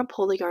 we're just going to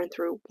pull the yarn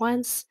through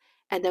once,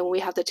 and then when we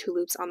have the 2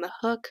 loops on the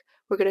hook,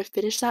 we're going to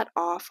finish that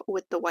off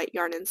with the white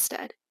yarn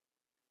instead.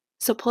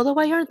 So pull the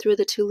white yarn through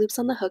the 2 loops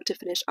on the hook to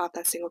finish off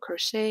that single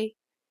crochet,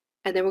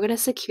 and then we're going to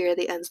secure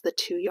the ends of the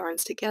 2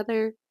 yarns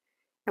together,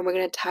 and we're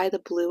going to tie the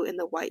blue and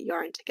the white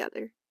yarn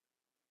together.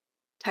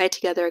 Tie it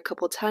together a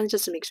couple times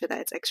just to make sure that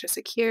it's extra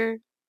secure,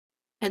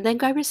 and then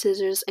grab your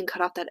scissors and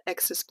cut off that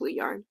excess blue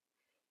yarn.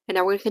 And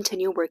now we're going to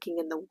continue working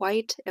in the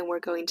white, and we're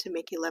going to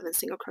make 11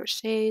 single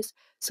crochets.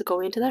 So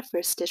going into that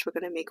first stitch, we're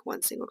going to make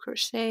 1 single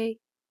crochet,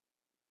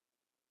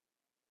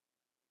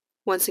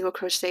 1 single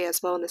crochet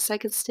as well in the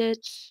second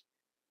stitch,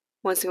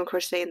 1 single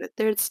crochet in the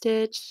third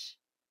stitch,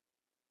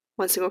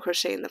 1 single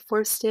crochet in the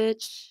fourth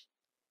stitch,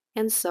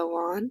 and so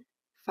on.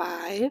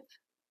 5,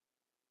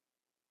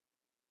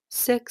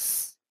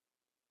 6,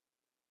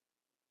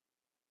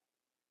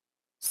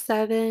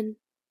 7,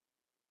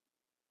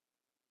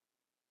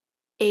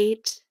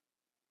 8,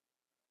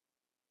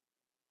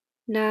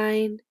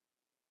 9,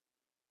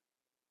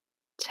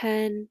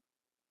 10,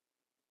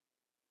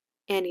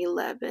 and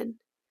 11.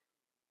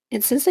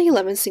 And since the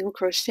 11 single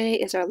crochet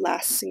is our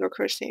last single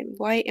crochet in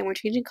white and we're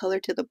changing color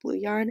to the blue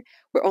yarn,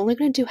 we're only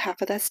going to do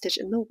half of that stitch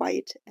in the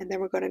white, and then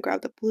we're going to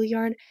grab the blue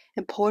yarn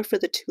and pull it for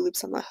the 2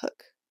 loops on the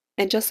hook.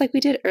 And just like we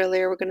did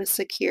earlier, we're going to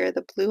secure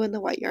the blue and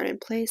the white yarn in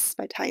place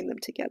by tying them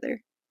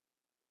together.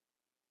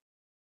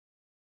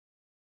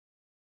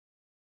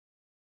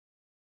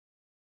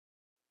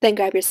 Then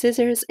grab your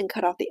scissors and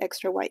cut off the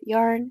extra white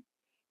yarn.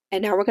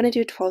 And now we're going to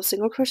do 12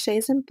 single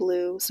crochets in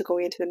blue. So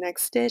going into the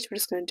next stitch, we're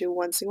just going to do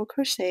 1 single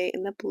crochet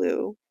in the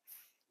blue,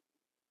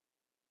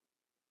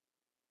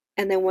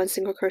 and then 1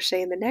 single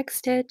crochet in the next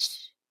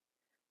stitch,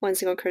 1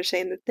 single crochet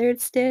in the third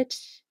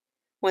stitch,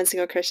 1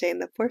 single crochet in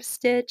the fourth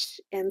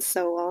stitch, and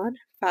so on.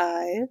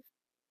 5,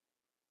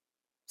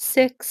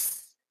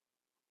 6,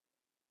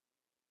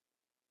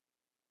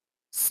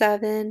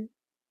 7,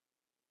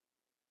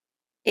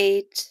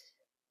 8,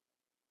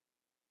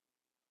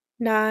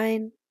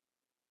 9,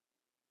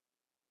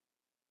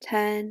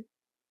 10,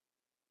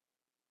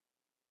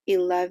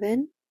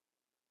 11,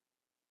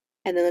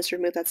 and then let's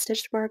remove that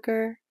stitch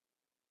marker.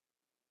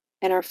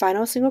 And our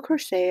final single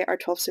crochet, our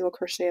 12 single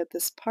crochet of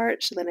this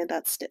part should land in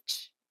that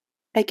stitch.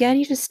 Again,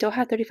 you should still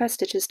have 35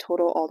 stitches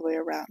total all the way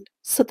around.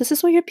 So this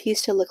is what your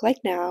piece should look like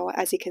now.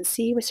 As you can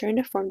see, we're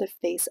starting to form the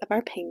face of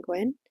our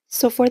penguin.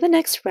 So for the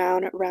next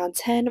round, round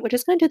 10, we're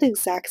just going to do the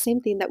exact same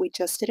thing that we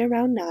just did in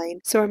round 9.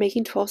 So we're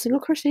making 12 single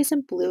crochets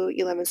in blue,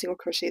 11 single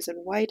crochets in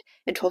white,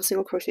 and 12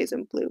 single crochets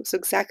in blue. So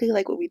exactly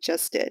like what we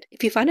just did.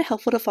 If you find it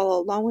helpful to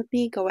follow along with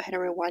me, go ahead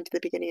and rewind to the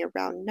beginning of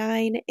round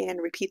 9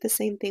 and repeat the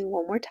same thing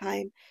one more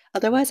time.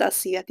 Otherwise, I'll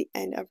see you at the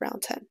end of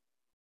round 10.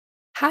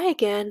 Hi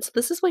again, so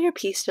this is what your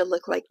piece should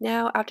look like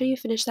now after you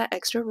finish that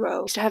extra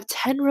row. You should have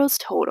 10 rows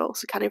total,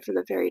 so counting from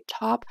the very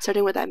top,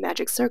 starting where that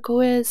magic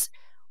circle is,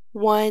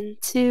 1,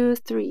 2,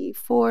 3,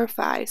 4,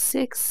 5,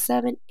 6,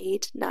 7,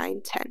 8,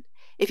 9, 10.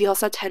 If you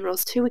also have 10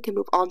 rows too, we can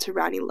move on to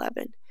round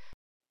 11.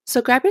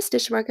 So grab your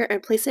stitch marker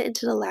and place it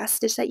into the last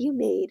stitch that you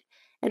made.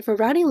 And for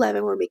round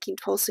 11, we're making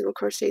 12 single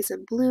crochets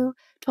in blue,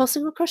 12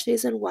 single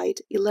crochets in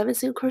white, 11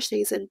 single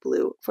crochets in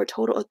blue for a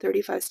total of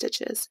 35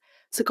 stitches.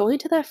 So going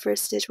to that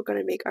first stitch, we're going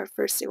to make our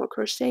first single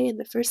crochet in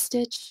the first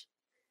stitch,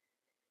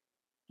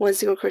 1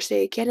 single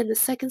crochet again in the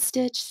second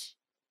stitch,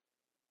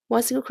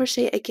 1 single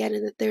crochet again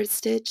in the third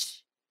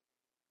stitch,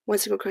 1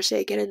 single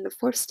crochet again in the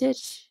fourth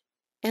stitch,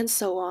 and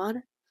so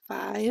on.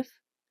 5,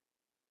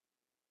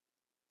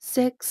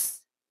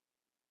 6,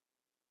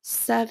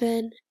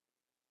 7,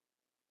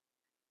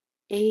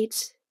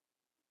 8,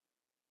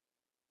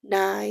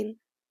 9,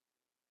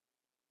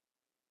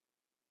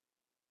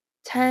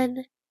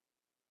 10,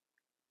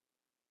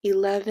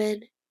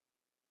 11,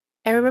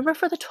 and remember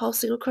for the 12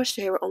 single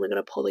crochet, we're only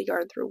going to pull the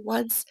yarn through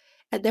once,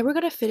 and then we're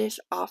going to finish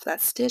off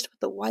that stitch with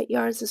the white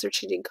yarn since we're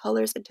changing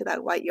colors into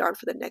that white yarn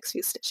for the next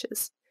few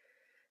stitches.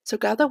 So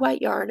grab the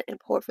white yarn and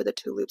pull it for the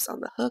 2 loops on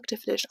the hook to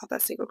finish off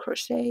that single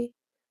crochet.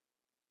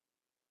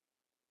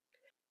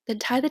 Then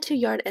tie the 2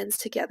 yarn ends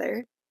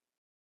together.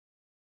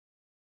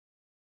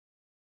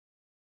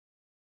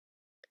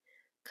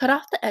 Cut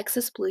off the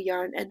excess blue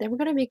yarn, and then we're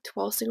going to make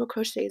 12 single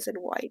crochets in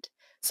white.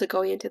 So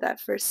going into that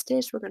first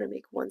stitch, we're going to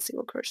make 1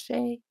 single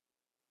crochet.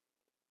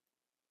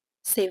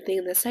 Same thing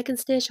in the second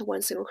stitch,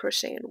 1 single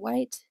crochet in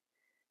white.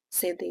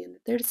 Same thing in the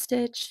third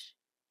stitch,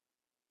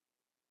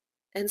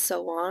 and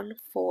so on.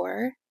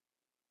 4,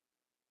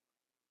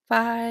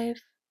 5,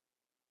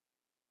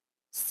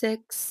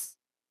 6,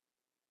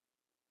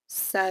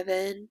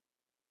 7,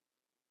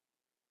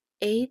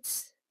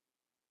 8,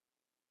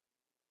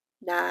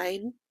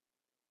 9,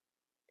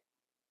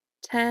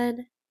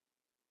 10,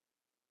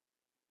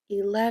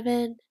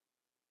 11,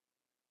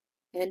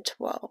 and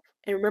 12.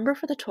 And remember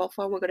for the 12th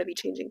one, we're going to be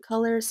changing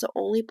colors, so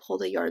only pull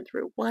the yarn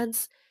through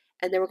once,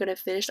 and then we're going to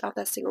finish off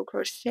that single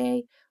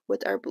crochet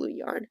with our blue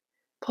yarn.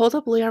 Pull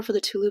the blue yarn for the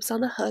 2 loops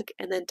on the hook,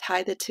 and then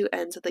tie the 2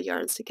 ends of the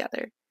yarns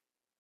together.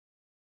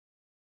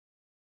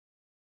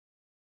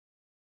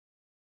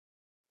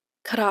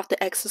 Cut off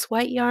the excess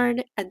white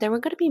yarn, and then we're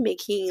going to be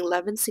making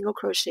 11 single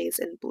crochets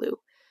in blue.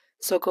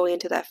 So going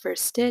into that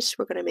first stitch,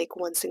 we're going to make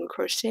 1 single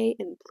crochet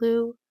in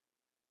blue.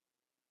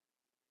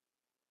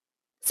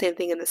 Same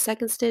thing in the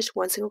second stitch,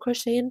 1 single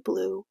crochet in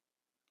blue.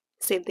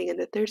 Same thing in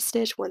the third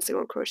stitch, 1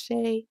 single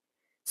crochet.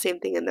 Same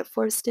thing in the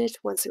fourth stitch,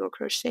 1 single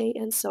crochet,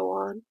 and so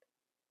on.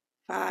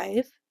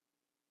 5,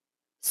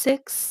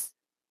 6,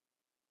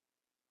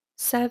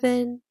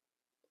 7,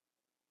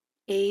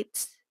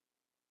 8,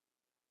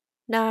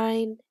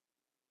 9,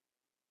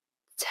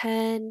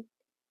 10,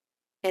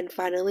 and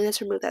finally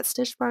let's remove that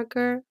stitch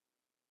marker,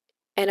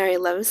 and our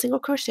 11 single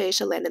crochet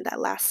should land in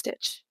that last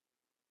stitch.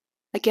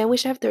 Again, we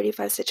should have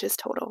 35 stitches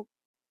total.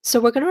 So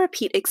we're going to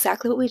repeat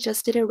exactly what we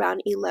just did in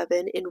round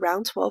 11 in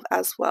round 12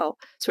 as well.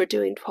 So we're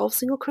doing 12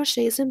 single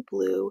crochets in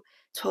blue,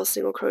 12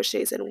 single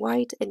crochets in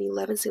white, and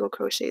 11 single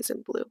crochets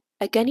in blue.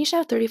 Again, you should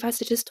have 35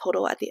 stitches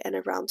total at the end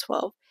of round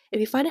 12. If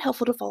you find it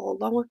helpful to follow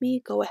along with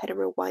me, go ahead and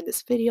rewind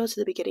this video to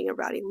the beginning of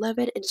round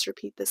 11 and just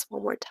repeat this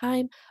one more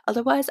time.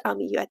 Otherwise, I'll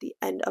meet you at the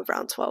end of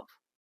round 12.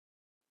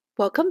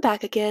 Welcome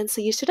back again.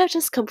 So you should have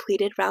just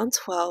completed round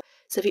 12.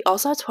 So if you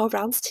also have 12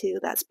 rounds too,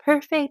 that's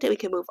perfect, and we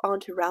can move on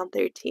to round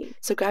 13.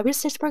 So grab your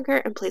stitch marker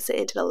and place it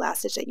into the last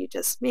stitch that you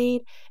just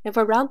made. And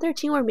for round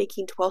 13, we're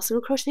making 12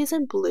 single crochets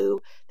in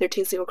blue,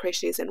 13 single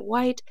crochets in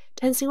white,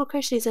 10 single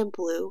crochets in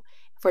blue,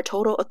 for a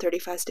total of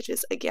 35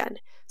 stitches again.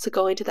 So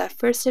going to that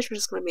first stitch, we're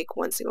just going to make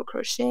 1 single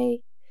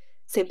crochet.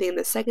 Same thing in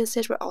the second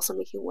stitch, we're also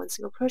making 1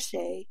 single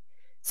crochet.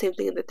 Same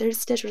thing in the third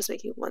stitch, we're just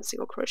making one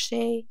single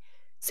crochet.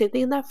 Same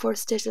thing in that fourth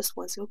stitch, just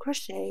one single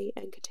crochet,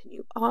 and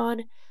continue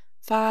on.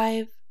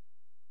 5,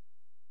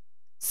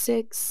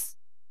 6,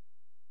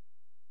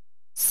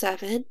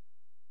 7,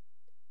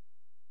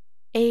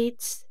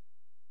 8,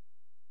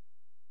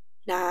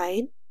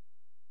 9,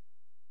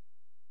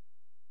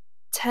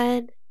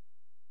 10,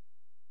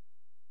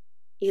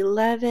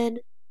 11,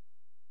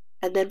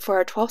 and then for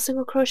our 12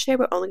 single crochet,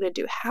 we're only going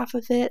to do half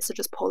of it, so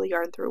just pull the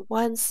yarn through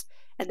once,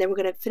 and then we're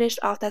going to finish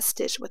off that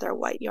stitch with our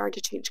white yarn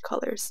to change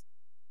colors.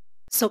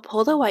 So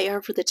pull the white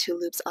yarn for the 2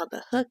 loops on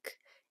the hook,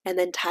 and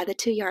then tie the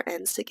 2 yarn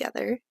ends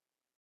together.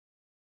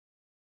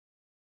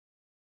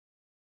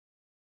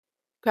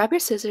 Grab your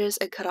scissors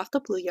and cut off the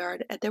blue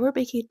yarn, and then we're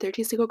making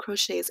 13 single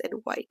crochets in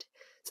white.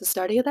 So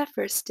starting at that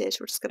first stitch,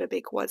 we're just going to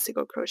make 1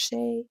 single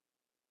crochet.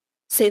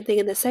 Same thing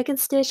in the second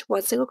stitch,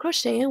 1 single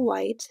crochet in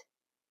white.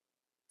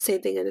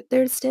 Same thing in the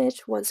third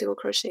stitch, 1 single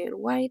crochet in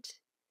white,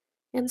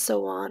 and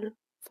so on.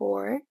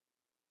 4,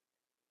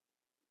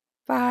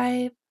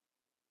 5,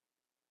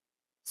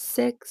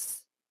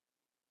 6,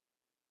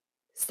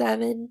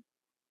 7,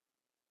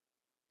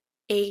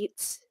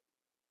 8,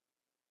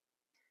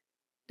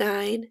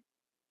 9,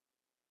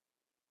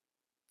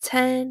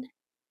 10,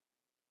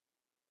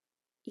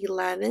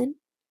 11,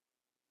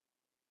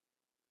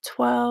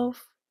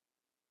 12,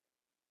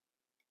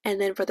 and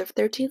then for the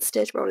 13th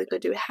stitch, we're only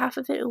going to do half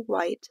of it in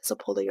white, so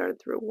pull the yarn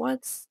through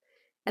once,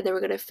 and then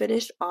we're going to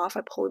finish off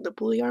by pulling the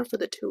blue yarn for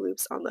the 2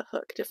 loops on the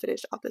hook to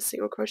finish off the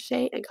single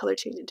crochet and color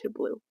change into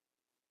blue.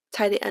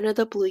 Tie the end of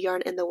the blue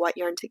yarn and the white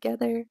yarn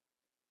together,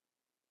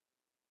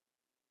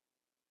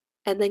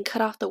 and then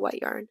cut off the white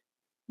yarn.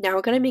 Now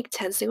we're going to make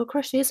 10 single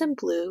crochets in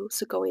blue,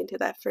 so going into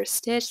that first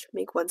stitch,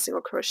 make 1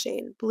 single crochet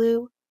in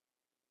blue.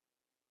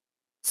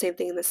 Same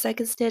thing in the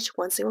second stitch,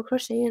 1 single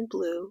crochet in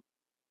blue.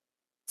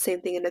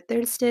 Same thing in the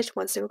third stitch,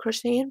 1 single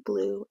crochet in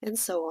blue, and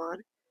so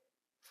on.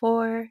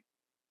 4,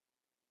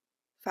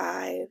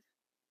 5,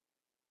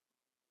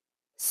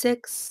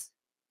 6,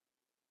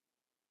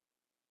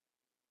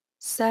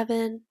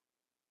 7,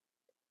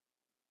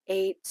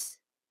 8,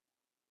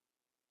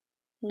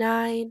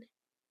 9,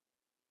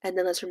 and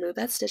then let's remove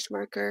that stitch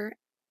marker,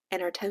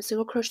 and our 10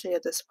 single crochet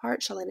of this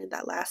part shall end in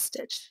that last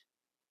stitch.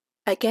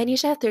 Again, you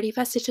should have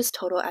 35 stitches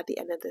total at the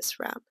end of this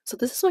round. So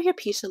this is what your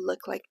piece should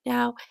look like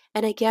now,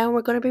 and again,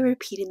 we're going to be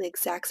repeating the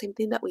exact same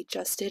thing that we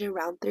just did in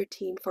round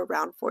 13 for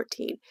round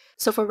 14.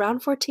 So for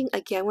round 14,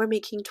 again, we're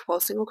making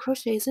 12 single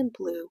crochets in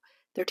blue,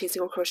 13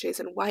 single crochets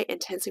in white, and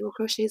 10 single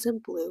crochets in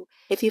blue.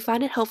 If you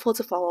find it helpful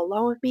to follow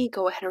along with me,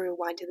 go ahead and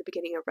rewind to the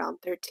beginning of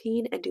round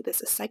 13 and do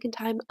this a second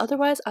time.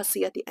 Otherwise, I'll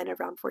see you at the end of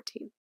round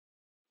 14.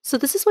 So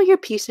this is what your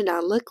piece should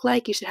now look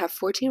like. You should have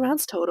 14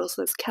 rounds total,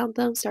 so let's count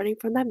them starting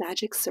from that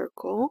magic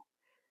circle.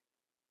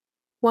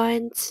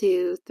 1,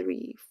 2,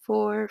 3,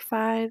 4,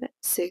 5,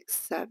 6,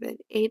 7,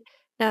 8,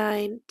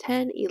 9,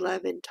 10,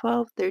 11,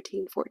 12,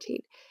 13, 14.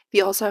 If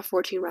you also have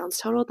 14 rounds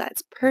total,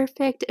 that's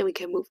perfect, and we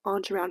can move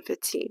on to round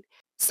 15.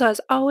 So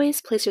as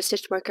always, place your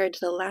stitch marker into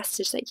the last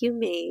stitch that you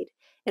made.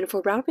 And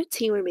for round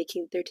 15, we're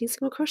making 13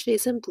 single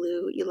crochets in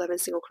blue, 11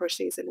 single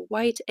crochets in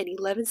white, and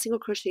 11 single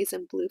crochets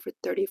in blue for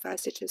 35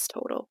 stitches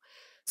total.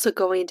 So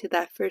going into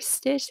that first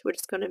stitch, we're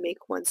just going to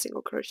make 1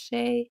 single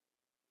crochet.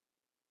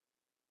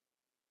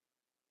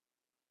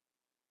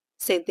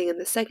 Same thing in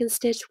the second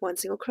stitch, 1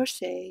 single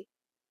crochet.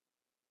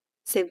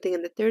 Same thing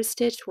in the third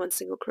stitch, 1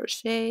 single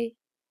crochet.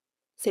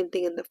 Same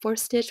thing in the fourth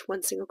stitch,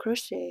 1 single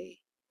crochet.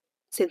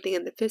 Same thing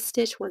in the fifth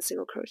stitch, 1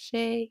 single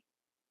crochet.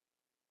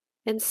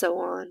 And so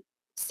on.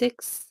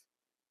 6,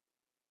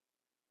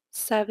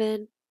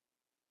 7,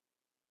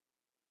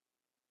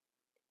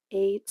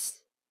 8,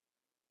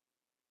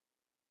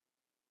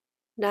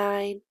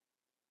 9,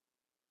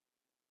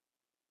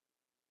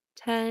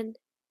 10,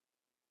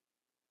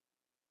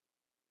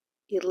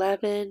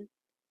 11,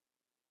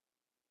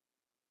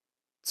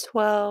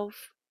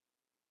 12,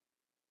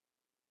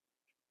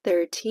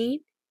 13.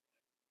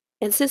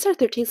 And since our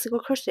 13th single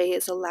crochet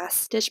is the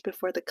last stitch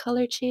before the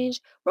color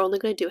change, we're only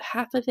going to do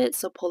half of it,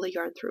 so pull the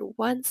yarn through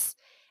once,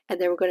 and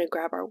then we're going to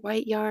grab our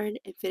white yarn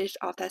and finish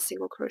off that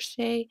single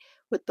crochet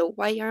with the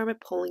white yarn by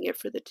pulling it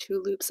for the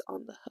 2 loops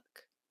on the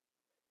hook.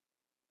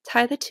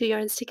 Tie the 2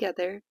 yarns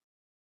together,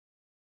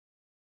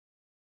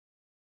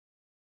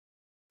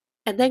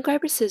 and then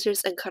grab your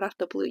scissors and cut off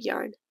the blue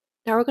yarn.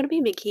 Now we're going to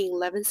be making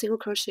 11 single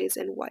crochets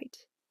in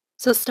white.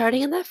 So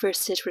starting in that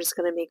first stitch, we're just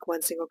going to make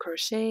 1 single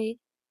crochet.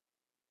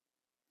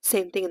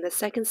 Same thing in the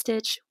second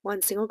stitch,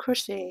 1 single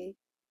crochet.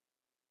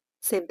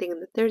 Same thing in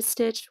the third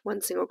stitch,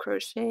 1 single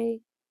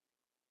crochet.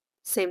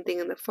 Same thing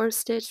in the fourth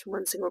stitch,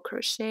 1 single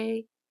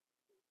crochet,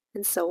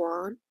 and so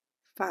on.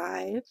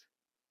 5,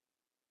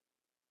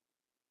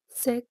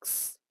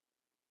 6,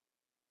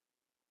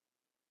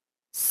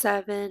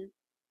 7,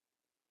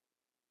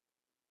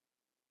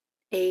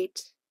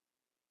 8,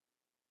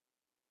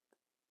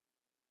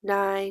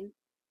 9,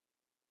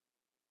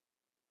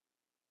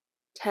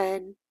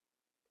 10,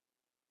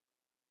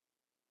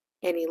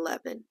 and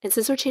 11. And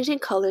since we're changing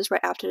colors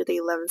right after the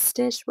 11th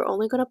stitch, we're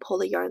only going to pull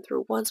the yarn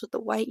through once with the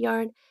white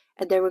yarn,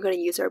 and then we're going to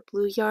use our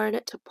blue yarn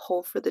to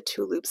pull for the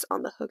 2 loops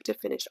on the hook to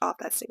finish off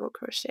that single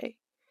crochet.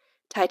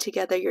 Tie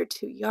together your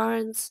 2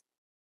 yarns.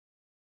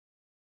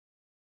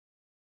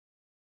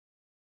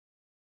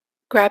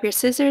 Grab your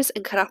scissors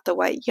and cut off the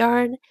white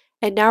yarn,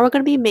 and now we're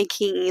going to be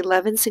making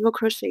 11 single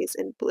crochets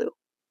in blue.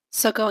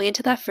 So going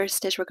into that first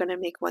stitch, we're going to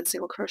make 1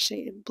 single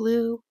crochet in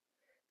blue.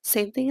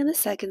 Same thing in the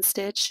second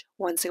stitch,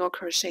 1 single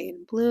crochet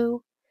in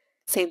blue.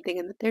 Same thing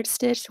in the third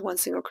stitch, 1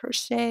 single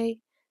crochet.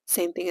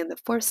 Same thing in the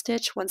fourth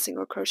stitch, 1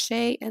 single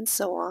crochet, and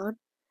so on.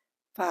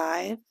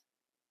 5,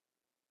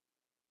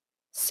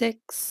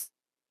 6,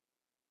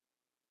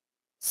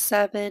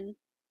 7,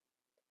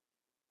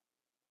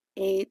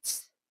 8,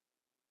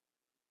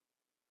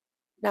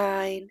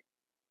 9,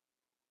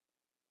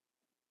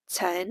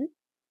 10.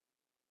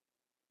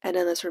 And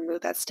then let's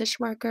remove that stitch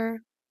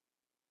marker.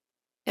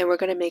 And we're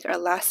going to make our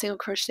last single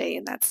crochet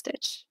in that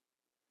stitch.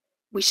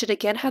 We should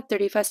again have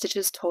 35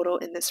 stitches total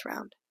in this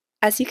round.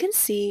 As you can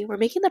see, we're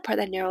making the part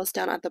that narrows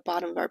down at the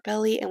bottom of our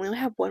belly, and we only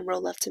have 1 row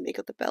left to make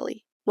of the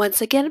belly.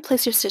 Once again,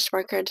 place your stitch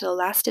marker into the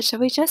last stitch that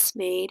we just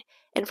made,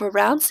 and for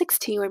round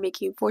 16, we're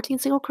making 14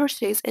 single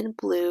crochets in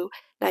blue,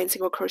 9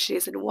 single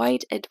crochets in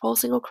white, and 12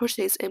 single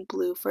crochets in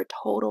blue for a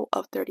total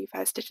of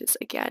 35 stitches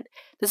again.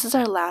 This is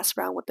our last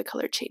round with the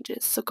color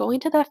changes. So going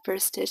to that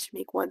first stitch,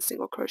 make 1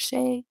 single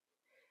crochet.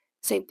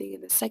 Same thing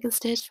in the second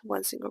stitch,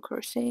 1 single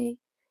crochet.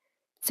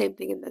 Same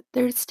thing in the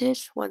third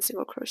stitch, 1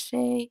 single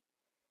crochet,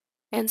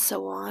 and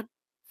so on.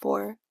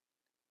 4,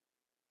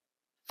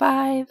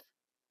 5,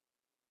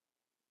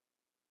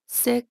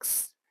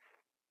 6,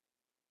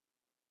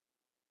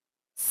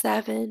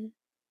 7,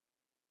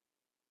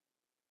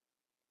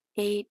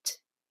 8,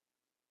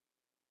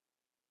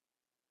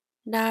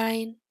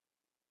 9,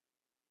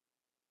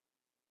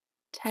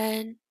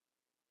 10,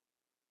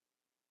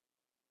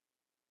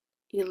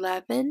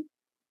 11,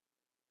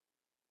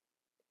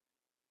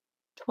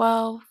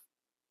 12,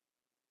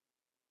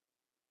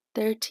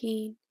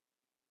 13,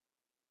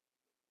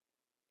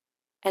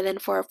 and then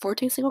for our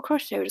 14 single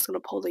crochet, we're just going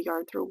to pull the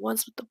yarn through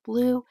once with the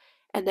blue,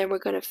 and then we're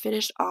going to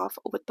finish off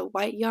with the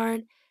white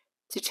yarn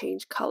to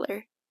change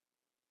color.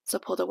 So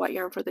pull the white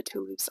yarn for the 2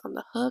 loops on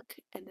the hook,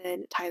 and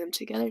then tie them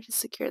together to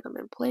secure them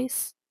in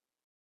place.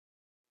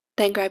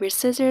 Then grab your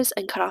scissors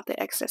and cut off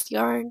the excess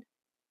yarn.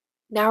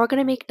 Now we're going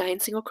to make 9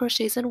 single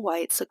crochets in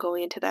white, so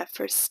going into that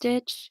first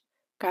stitch,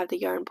 grab the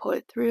yarn, pull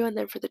it through, and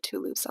then for the 2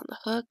 loops on the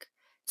hook,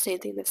 same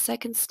thing in the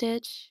second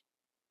stitch,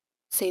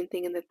 same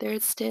thing in the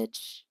third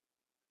stitch,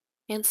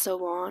 and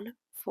so on.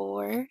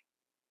 4,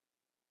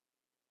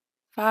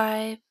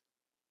 5,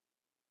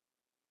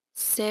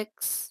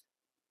 6,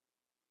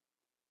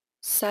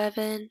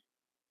 7,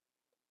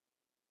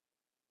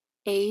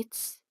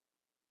 8,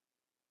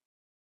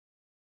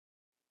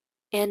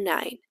 and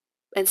 9.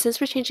 And since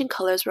we're changing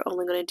colors, we're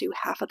only going to do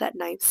half of that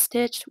 9th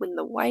stitch in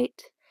the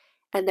white,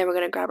 and then we're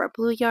going to grab our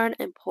blue yarn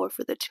and pull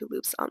for the 2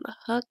 loops on the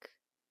hook.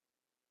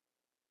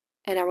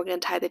 And now we're going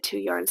to tie the 2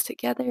 yarns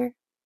together,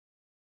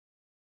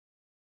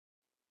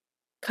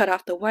 cut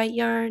off the white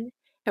yarn,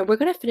 and we're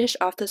going to finish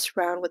off this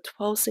round with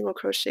 12 single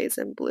crochets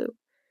in blue.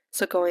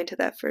 So going into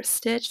that first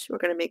stitch, we're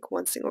going to make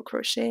 1 single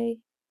crochet,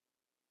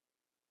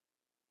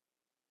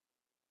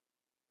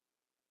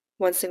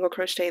 1 single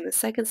crochet in the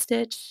second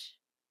stitch,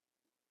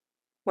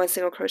 1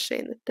 single crochet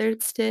in the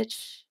third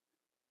stitch,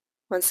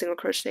 1 single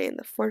crochet in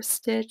the fourth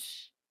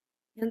stitch,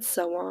 and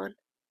so on.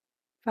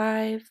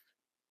 5,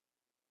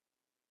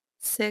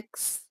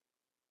 6,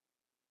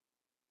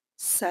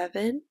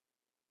 7,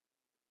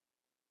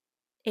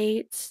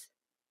 8,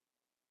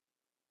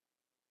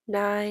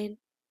 9,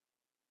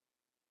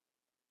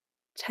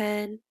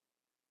 10,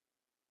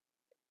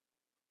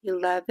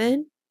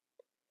 11,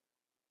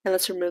 and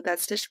let's remove that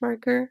stitch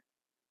marker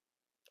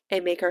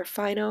and make our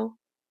final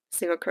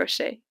single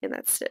crochet in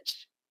that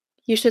stitch.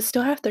 You should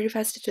still have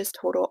 35 stitches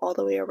total all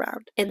the way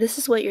around, and this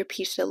is what your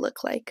piece should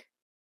look like.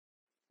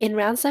 In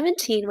round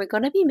 17, we're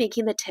going to be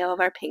making the tail of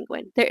our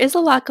penguin. There is a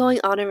lot going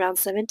on in round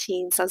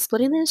 17, so I'm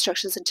splitting the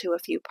instructions into a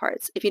few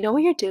parts. If you know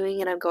what you're doing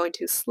and I'm going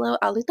too slow,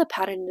 I'll leave the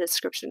pattern in the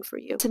description for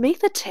you. To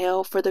make the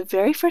tail, for the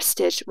very first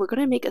stitch, we're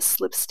going to make a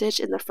slip stitch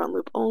in the front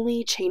loop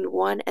only, chain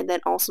 1, and then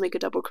also make a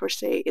double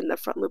crochet in the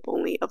front loop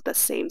only of the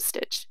same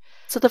stitch.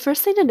 So the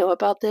first thing to know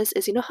about this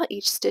is you know how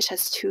each stitch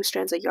has 2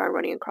 strands of yarn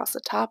running across the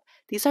top?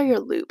 These are your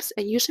loops,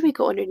 and usually we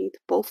go underneath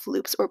both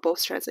loops or both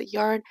strands of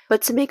yarn,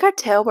 but to make our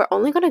tail, we're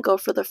only going to go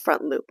for the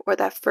front loop, or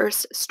that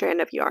first strand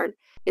of yarn.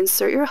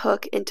 Insert your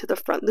hook into the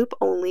front loop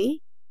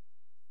only,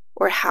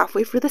 or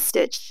halfway through the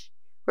stitch.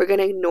 We're going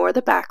to ignore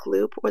the back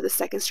loop, or the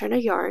second strand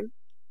of yarn,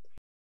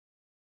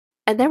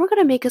 and then we're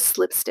going to make a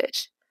slip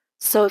stitch.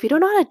 So if you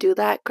don't know how to do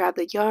that, grab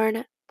the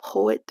yarn,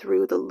 pull it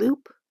through the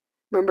loop.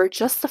 Remember,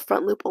 just the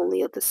front loop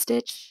only of the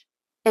stitch.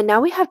 And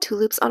now we have 2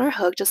 loops on our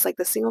hook, just like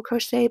the single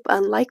crochet, but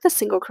unlike the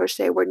single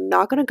crochet, we're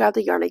not going to grab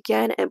the yarn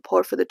again and pull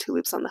it for the 2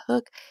 loops on the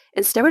hook.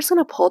 Instead, we're just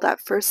going to pull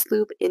that first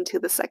loop into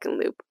the second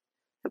loop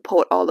and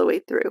pull it all the way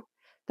through.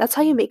 That's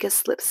how you make a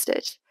slip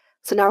stitch.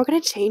 So now we're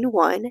going to chain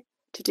 1,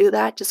 To do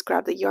that, just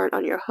grab the yarn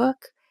on your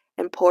hook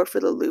and pull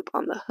through the loop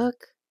on the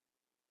hook.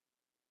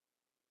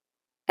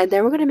 And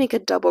then we're going to make a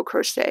double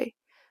crochet.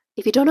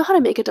 If you don't know how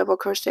to make a double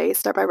crochet,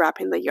 start by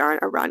wrapping the yarn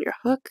around your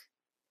hook.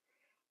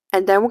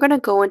 And then we're going to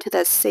go into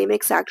that same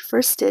exact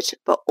first stitch,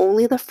 but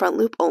only the front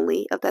loop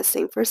only of that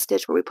same first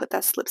stitch where we put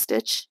that slip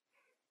stitch.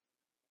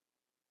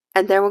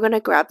 And then we're going to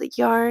grab the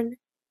yarn,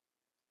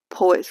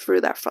 pull it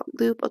through that front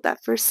loop of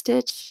that first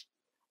stitch.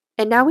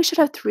 And now we should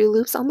have 3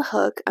 loops on the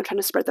hook. I'm trying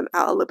to spread them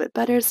out a little bit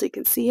better so you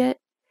can see it.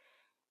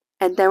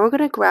 And then we're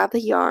going to grab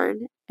the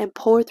yarn and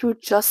pull it through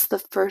just the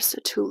first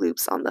 2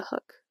 loops on the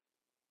hook.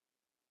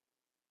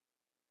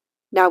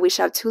 Now we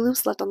should have 2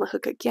 loops left on the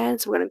hook again,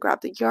 so we're going to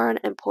grab the yarn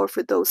and pull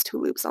through those 2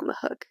 loops on the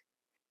hook.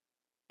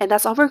 And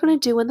that's all we're going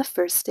to do in the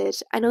first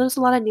stitch. I know there's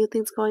a lot of new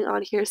things going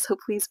on here, so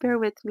please bear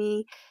with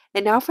me.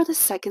 And now for the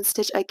second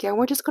stitch, again,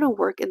 we're just going to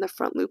work in the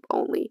front loop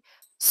only.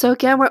 So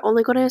again, we're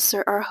only going to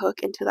insert our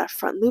hook into that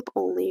front loop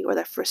only, or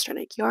that first strand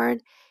of yarn,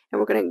 and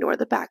we're going to ignore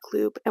the back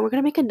loop, and we're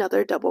going to make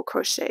another double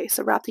crochet.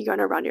 So wrap the yarn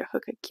around your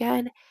hook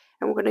again,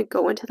 and we're going to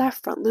go into that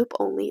front loop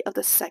only of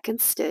the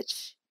second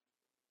stitch,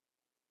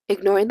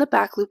 ignoring the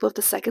back loop of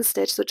the second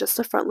stitch, so just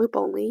the front loop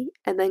only,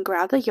 and then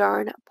grab the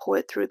yarn, pull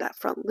it through that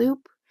front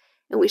loop,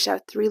 and we should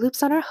have 3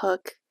 loops on our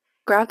hook.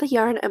 Grab the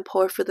yarn and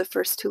pull it for the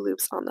first 2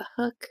 loops on the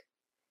hook,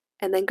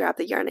 and then grab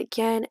the yarn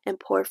again and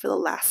pull it for the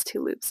last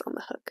 2 loops on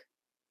the hook.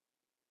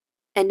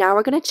 And now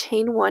we're going to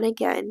chain 1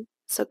 again,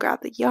 so grab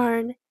the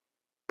yarn,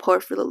 pull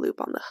it for the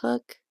loop on the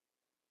hook,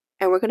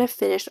 and we're going to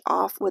finish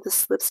off with a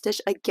slip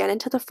stitch again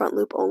into the front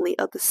loop only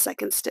of the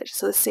second stitch,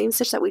 so the same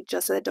stitch that we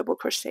just did a double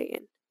crochet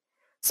in.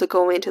 So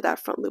go into that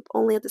front loop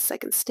only of the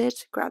second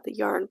stitch, grab the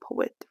yarn,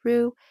 pull it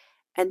through,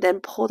 and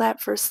then pull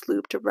that first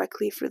loop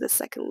directly through the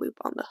second loop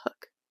on the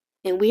hook.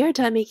 And we are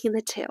done making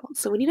the tail,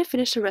 so we need to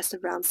finish the rest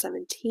of round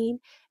 17,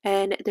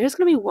 and there's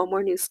going to be one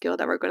more new skill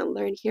that we're going to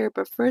learn here,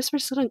 but first we're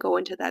just going to go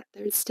into that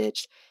third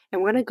stitch, and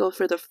we're going to go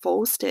for the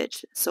full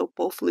stitch, so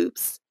both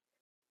loops.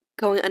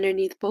 Going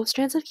underneath both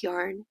strands of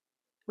yarn,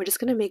 we're just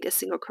going to make a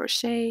single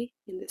crochet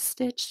in this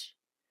stitch.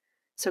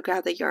 So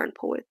grab the yarn,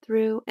 pull it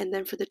through, and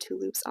then for the 2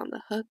 loops on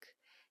the hook.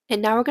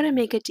 And now we're going to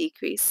make a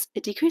decrease. A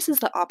decrease is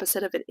the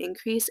opposite of an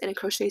increase, and it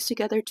crochets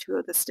together 2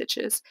 of the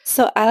stitches.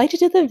 So I like to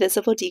do the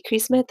invisible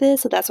decrease method,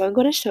 so that's what I'm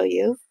going to show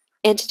you.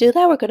 And to do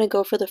that, we're going to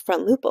go for the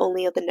front loop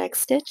only of the next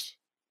stitch.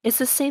 It's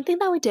the same thing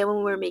that we did when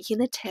we were making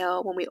the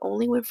tail, when we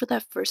only went for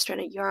that first strand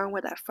of yarn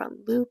with that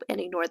front loop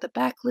and ignored the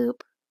back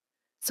loop.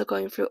 So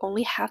going through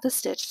only half the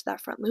stitch,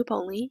 that front loop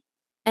only.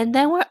 And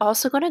then we're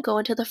also going to go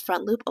into the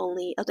front loop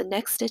only of the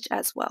next stitch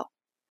as well.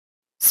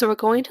 So we're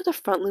going to the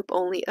front loop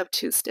only of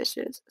 2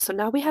 stitches. So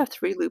now we have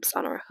 3 loops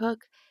on our hook,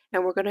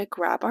 and we're going to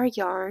grab our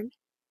yarn,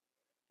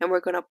 and we're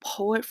going to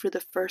pull it through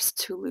the first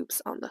 2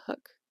 loops on the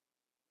hook,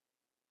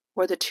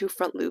 or the 2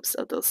 front loops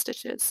of those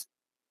stitches.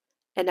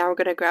 And now we're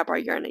going to grab our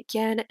yarn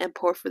again and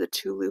pull for the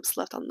 2 loops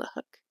left on the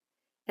hook.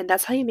 And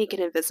that's how you make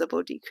an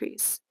invisible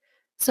decrease.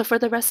 So for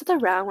the rest of the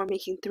round, we're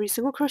making 3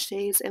 single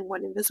crochets and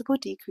 1 invisible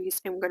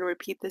decrease, and we're going to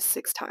repeat this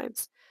 6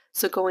 times.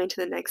 So going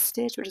to the next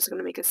stitch, we're just going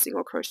to make a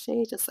single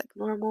crochet just like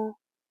normal.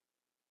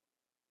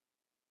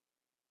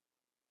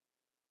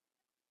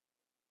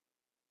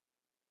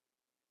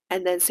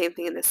 And then same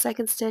thing in the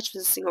second stitch,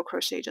 just a single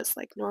crochet just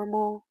like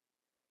normal.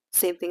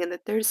 Same thing in the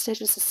third stitch,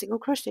 just a single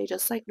crochet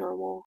just like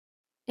normal.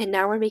 And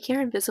now we're making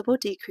our invisible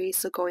decrease,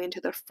 so going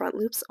into the front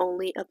loops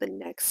only of the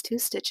next 2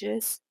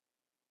 stitches.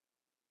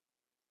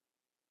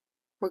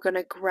 We're going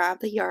to grab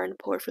the yarn,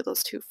 pull it for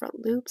those 2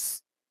 front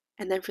loops,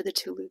 and then for the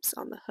 2 loops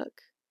on the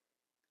hook.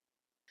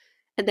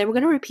 And then we're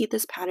going to repeat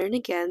this pattern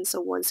again,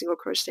 so 1 single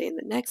crochet in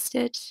the next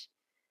stitch.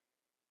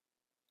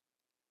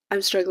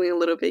 I'm struggling a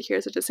little bit here,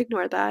 so just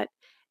ignore that.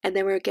 And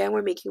then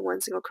we're making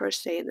 1 single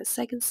crochet in the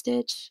second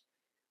stitch,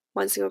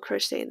 1 single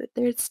crochet in the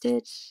third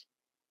stitch,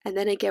 and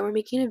then again we're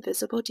making an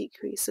invisible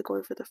decrease, so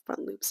going for the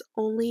front loops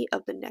only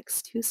of the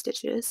next 2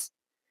 stitches.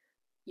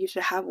 You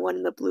should have 1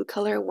 in the blue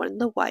color, 1 in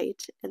the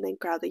white, and then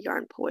grab the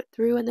yarn, pull it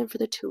through, and then for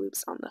the 2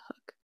 loops on the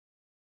hook.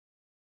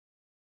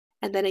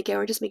 And then again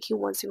we're just making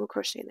 1 single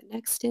crochet in the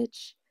next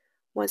stitch,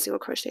 1 single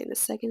crochet in the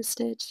second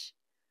stitch,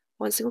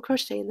 1 single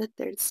crochet in the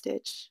third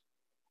stitch.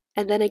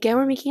 And then again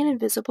we're making an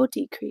invisible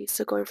decrease,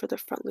 so going for the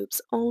front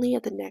loops only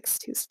of the next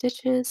 2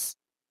 stitches.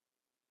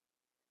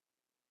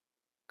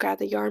 Grab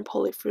the yarn,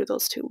 pull it through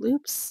those 2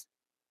 loops,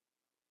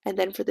 and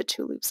then for the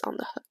 2 loops on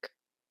the hook.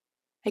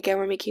 Again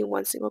we're making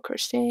 1 single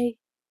crochet,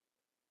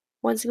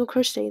 1 single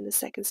crochet in the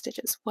second stitch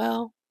as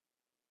well,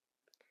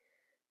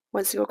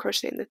 1 single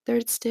crochet in the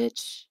third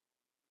stitch,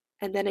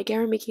 and then again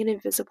we're making an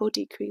invisible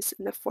decrease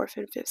in the 4th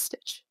and 5th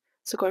stitch.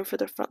 So going for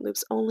the front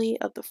loops only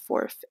of the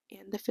 4th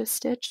and the 5th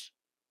stitch.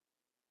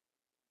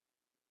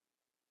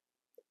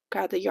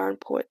 Grab the yarn,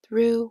 pull it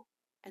through,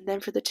 and then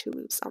for the 2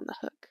 loops on the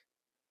hook.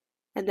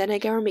 And then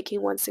again we're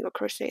making 1 single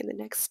crochet in the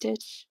next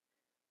stitch,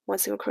 1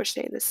 single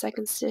crochet in the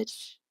second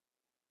stitch,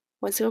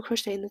 1 single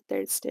crochet in the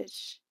third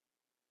stitch.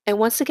 And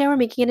once again we're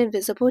making an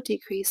invisible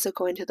decrease, so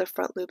going to the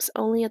front loops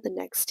only of the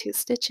next 2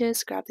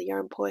 stitches, grab the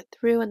yarn, pull it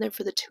through, and then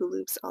for the 2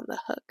 loops on the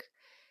hook.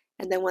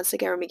 And then once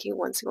again, we're making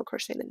one single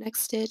crochet in the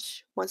next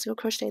stitch, one single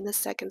crochet in the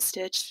second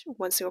stitch,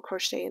 one single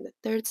crochet in the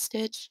third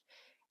stitch,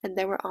 and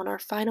then we're on our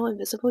final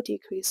invisible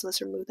decrease. So let's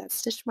remove that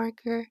stitch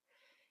marker,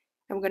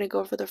 and we're going to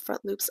go for the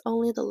front loops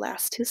only, the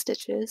last 2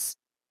 stitches.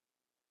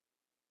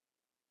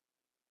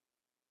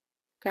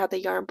 Grab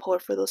the yarn, pull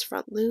it for those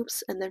front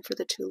loops, and then for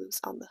the 2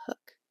 loops on the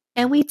hook.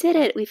 And we did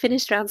it! We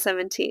finished round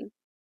 17.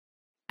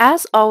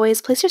 As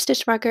always, place your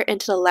stitch marker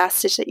into the last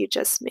stitch that you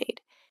just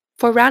made.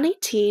 For round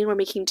 18, we're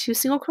making 2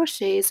 single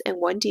crochets and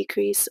 1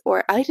 decrease,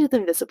 or I like to do the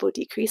invisible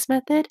decrease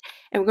method,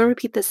 and we're going to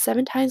repeat this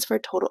 7 times for a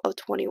total of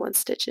 21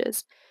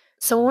 stitches.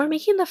 So when we're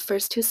making the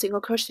first 2 single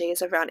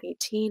crochets of round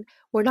 18,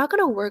 we're not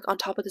going to work on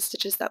top of the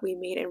stitches that we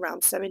made in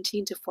round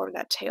 17 to form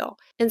that tail.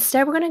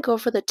 Instead, we're going to go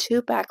for the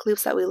 2 back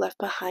loops that we left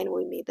behind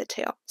when we made the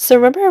tail. So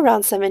remember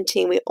around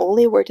 17, we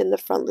only worked in the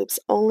front loops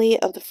only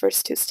of the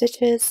first 2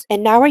 stitches,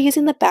 and now we're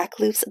using the back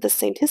loops of the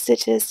same 2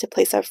 stitches to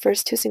place our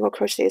first 2 single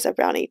crochets of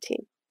round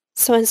 18.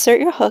 So insert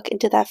your hook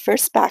into that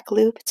first back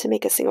loop to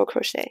make a single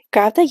crochet.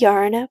 Grab the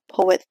yarn,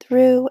 pull it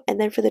through,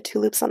 and then for the 2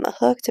 loops on the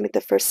hook to make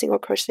the first single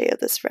crochet of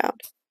this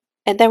round.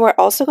 And then we're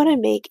also going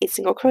to make a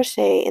single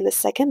crochet in the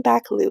second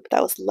back loop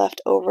that was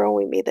left over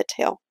when we made the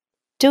tail.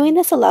 Doing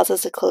this allows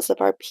us to close up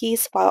our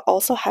piece while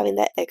also having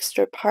that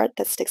extra part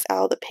that sticks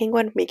out of the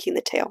penguin making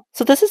the tail.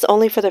 So this is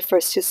only for the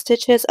first 2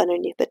 stitches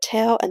underneath the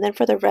tail, and then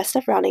for the rest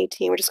of round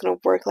 18 we're just going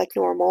to work like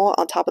normal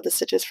on top of the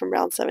stitches from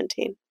round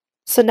 17.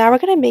 So now we're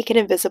going to make an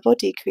invisible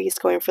decrease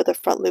going for the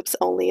front loops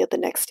only of the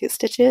next 2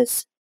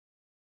 stitches.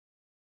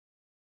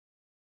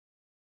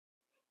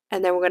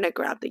 And then we're going to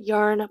grab the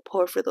yarn,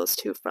 pull for those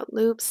 2 front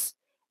loops,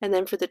 and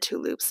then for the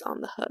 2 loops on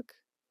the hook.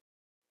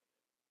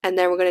 And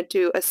then we're going to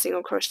do a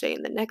single crochet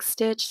in the next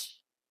stitch,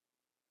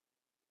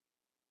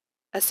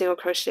 a single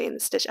crochet in the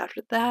stitch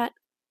after that,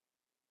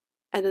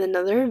 and then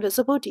another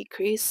invisible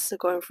decrease, so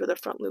going for the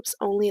front loops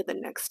only of the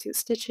next 2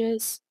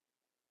 stitches.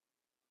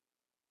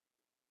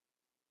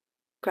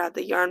 Grab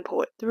the yarn,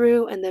 pull it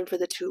through, and then for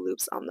the 2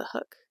 loops on the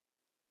hook.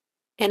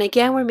 And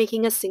again, we're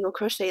making a single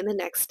crochet in the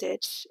next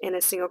stitch and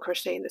a single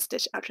crochet in the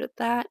stitch after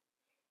that.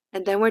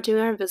 And then we're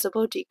doing our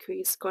invisible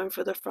decrease, going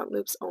for the front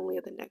loops only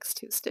of the next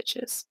 2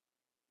 stitches.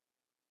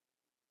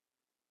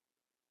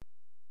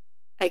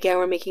 Again,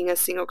 we're making a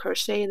single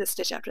crochet in the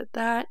stitch after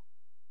that,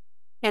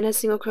 and a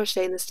single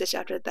crochet in the stitch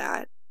after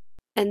that.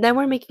 And then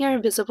we're making our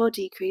invisible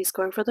decrease,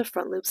 going for the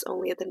front loops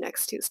only of the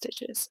next 2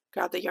 stitches.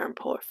 Grab the yarn,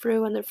 pull it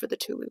through, and then for the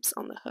 2 loops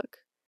on the hook.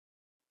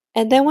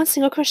 And then 1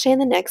 single crochet in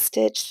the next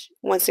stitch,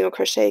 1 single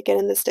crochet again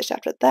in the stitch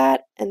after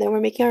that, and then we're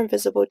making our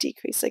invisible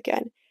decrease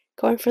again,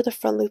 going for the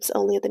front loops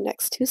only of the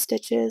next 2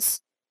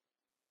 stitches,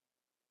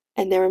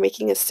 and then we're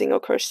making a single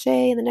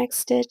crochet in the next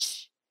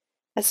stitch,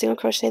 a single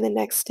crochet in the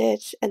next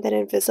stitch, and then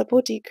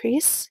invisible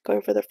decrease,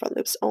 going for the front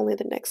loops only of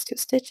the next 2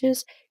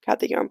 stitches, grab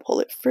the yarn, pull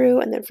it through,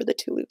 and then for the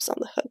 2 loops on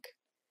the hook.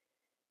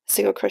 A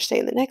single crochet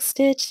in the next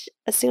stitch,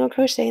 a single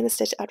crochet in the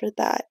stitch after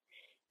that,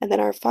 and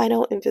then our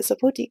final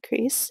invisible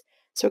decrease.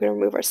 So we're going to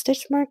remove our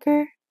stitch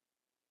marker,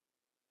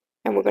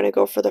 and we're going to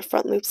go for the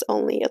front loops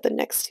only of the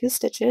next 2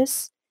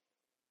 stitches.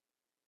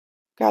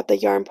 Grab the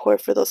yarn, pull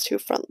it for those 2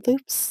 front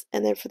loops,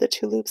 and then for the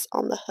 2 loops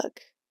on the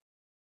hook.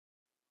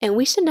 And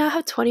we should now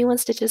have 21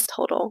 stitches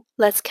total.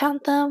 Let's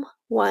count them.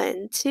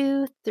 1,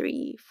 2,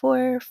 3,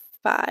 4,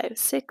 5,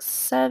 6,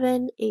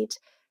 7, 8,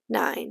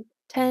 9,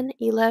 10,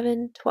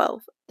 11,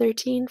 12,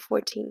 13,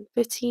 14,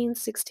 15,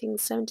 16,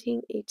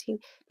 17, 18,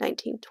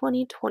 19,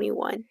 20,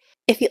 21.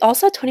 If you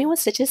also have 21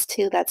 stitches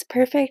too, that's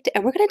perfect,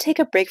 and we're going to take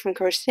a break from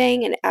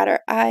crocheting and add our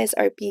eyes,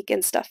 our beak,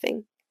 and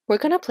stuffing. We're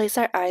going to place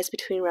our eyes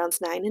between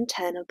rounds 9 and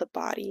 10 of the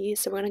body,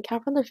 so we're going to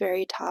count from the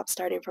very top,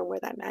 starting from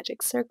where that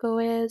magic circle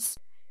is.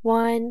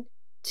 1,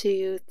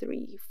 2,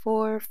 3,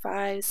 4,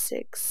 5,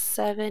 6,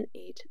 7,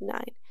 8,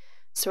 9.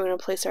 So we're going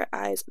to place our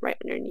eyes right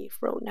underneath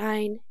row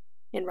 9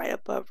 and right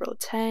above row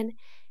 10.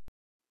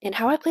 And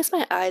how I place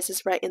my eyes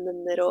is right in the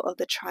middle of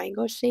the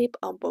triangle shape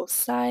on both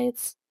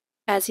sides.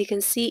 As you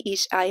can see,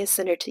 each eye is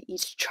centered to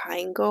each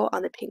triangle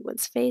on the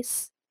penguin's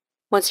face.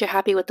 Once you're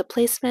happy with the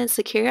placement,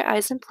 secure your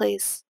eyes in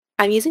place.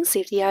 I'm using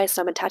safety eyes,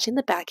 so I'm attaching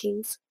the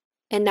backings.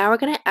 And now we're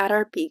going to add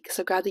our beak.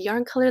 So grab the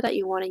yarn color that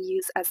you want to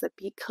use as the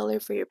beak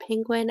color for your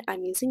penguin.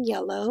 I'm using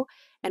yellow.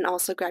 And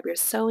also grab your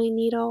sewing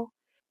needle.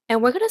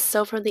 And we're going to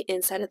sew from the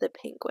inside of the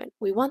penguin.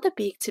 We want the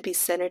beak to be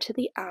centered to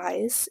the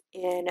eyes,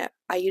 and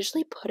I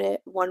usually put it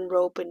 1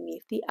 row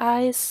beneath the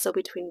eyes, so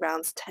between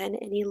rounds 10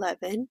 and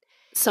 11.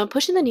 So I'm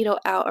pushing the needle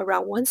out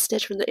around 1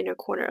 stitch from the inner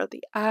corner of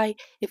the eye.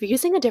 If you're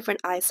using a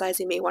different eye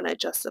size, you may want to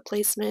adjust the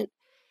placement.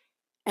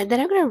 And then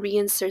I'm going to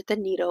reinsert the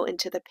needle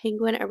into the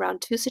penguin around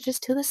 2 stitches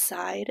to the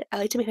side. I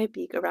like to make my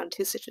beak around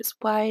 2 stitches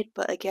wide,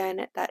 but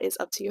again, that is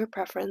up to your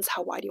preference,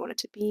 how wide you want it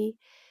to be.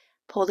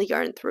 Pull the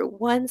yarn through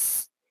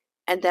once,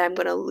 and then I'm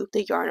going to loop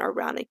the yarn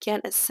around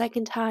again a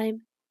second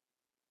time.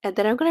 And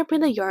then I'm going to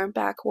bring the yarn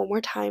back 1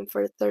 more time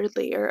for a 3rd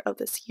layer of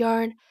this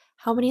yarn.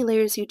 How many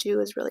layers you do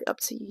is really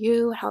up to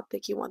you, how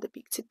thick you want the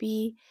beak to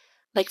be.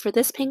 Like for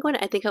this penguin,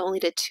 I think I only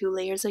did 2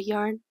 layers of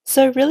yarn.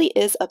 So it really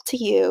is up to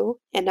you.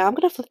 And now I'm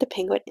going to flip the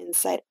penguin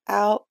inside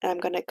out and I'm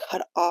going to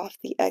cut off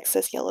the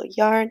excess yellow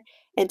yarn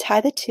and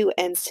tie the two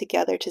ends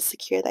together to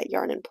secure that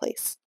yarn in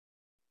place.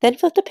 Then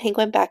flip the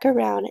penguin back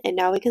around and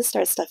now we can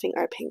start stuffing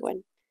our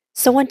penguin.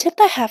 So one tip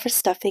I have for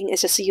stuffing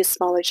is just to use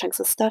smaller chunks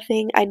of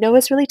stuffing. I know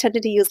it's really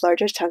tempting to use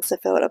larger chunks to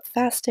fill it up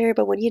faster,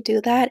 but when you do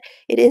that,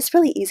 it is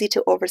really easy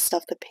to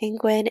overstuff the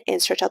penguin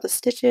and stretch out the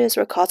stitches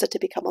or cause it to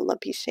become a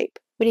lumpy shape.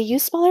 When you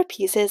use smaller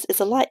pieces, it's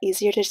a lot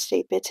easier to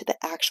shape it to the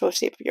actual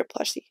shape of your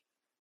plushie.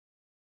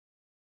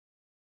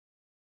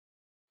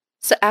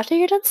 So after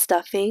you're done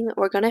stuffing,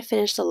 we're going to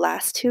finish the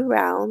last 2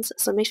 rounds.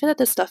 So make sure that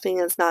the stuffing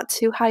is not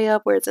too high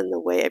up where it's in the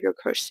way of your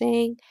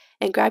crocheting,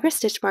 and grab your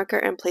stitch marker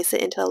and place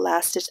it into the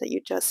last stitch that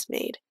you just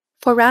made.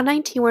 For round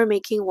 19, we're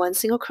making 1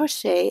 single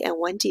crochet and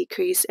 1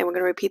 decrease, and we're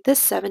going to repeat this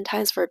 7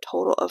 times for a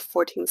total of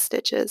 14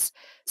 stitches.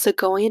 So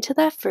going into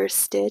that first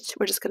stitch,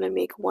 we're just going to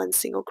make 1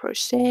 single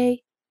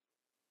crochet,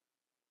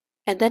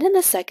 and then in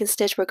the second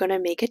stitch, we're going to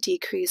make a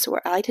decrease,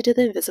 or I like to do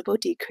the invisible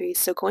decrease.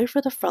 So going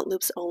for the front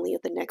loops only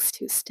of the next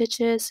 2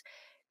 stitches,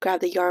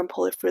 grab the yarn,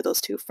 pull it through those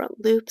 2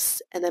 front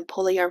loops, and then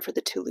pull the yarn for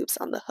the 2 loops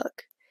on the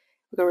hook.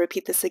 We're going to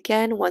repeat this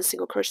again, 1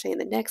 single crochet in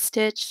the next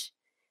stitch,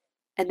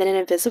 and then an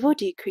invisible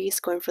decrease,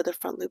 going for the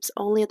front loops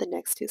only of the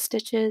next 2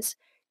 stitches,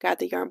 grab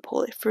the yarn,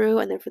 pull it through,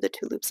 and then for the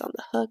 2 loops on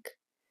the hook,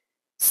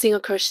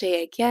 single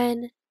crochet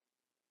again,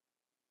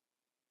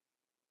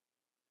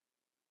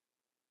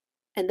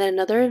 and then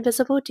another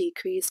invisible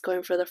decrease,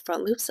 going for the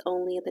front loops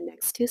only of the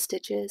next 2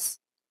 stitches,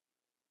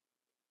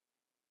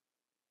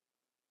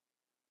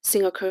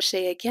 single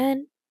crochet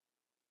again,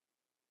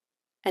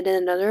 and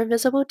then another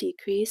invisible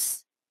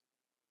decrease,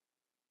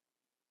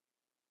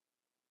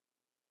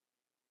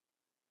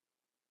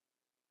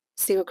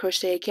 single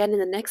crochet again in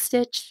the next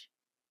stitch,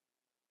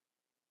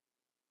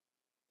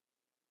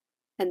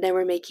 and then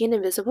we're making an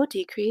invisible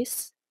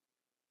decrease,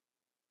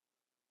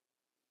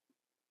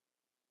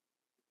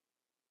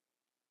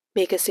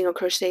 make a single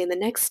crochet in the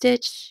next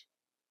stitch,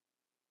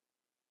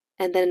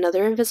 and then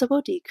another invisible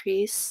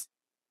decrease,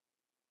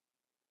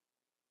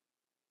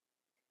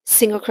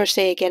 single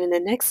crochet again in the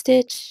next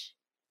stitch,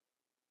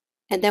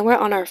 and then we're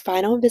on our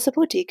final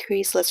invisible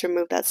decrease. Let's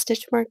remove that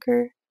stitch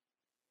marker,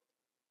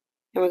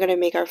 and we're going to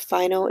make our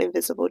final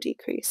invisible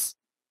decrease.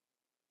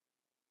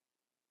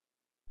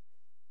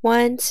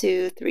 1,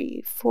 2,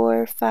 3,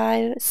 4,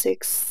 5,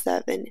 6,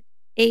 7,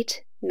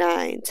 8,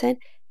 9, 10,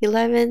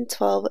 11,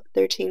 12,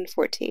 13,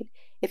 14.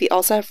 If you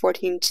also have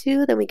 14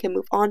 too, then we can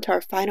move on to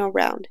our final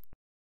round.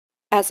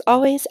 As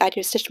always, add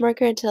your stitch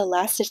marker into the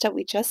last stitch that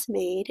we just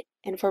made,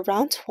 and for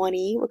round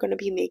 20, we're going to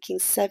be making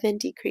 7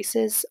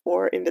 decreases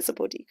or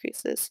invisible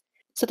decreases.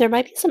 So there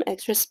might be some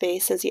extra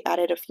space since you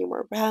added a few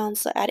more rounds,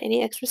 so add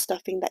any extra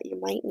stuffing that you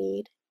might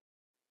need.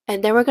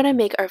 And then we're going to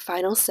make our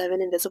final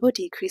 7 invisible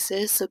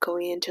decreases, so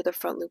going into the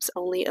front loops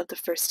only of the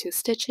first 2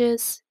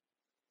 stitches.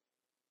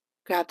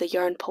 Grab the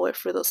yarn, pull it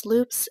through those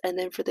loops, and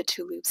then for the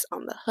 2 loops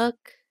on the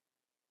hook.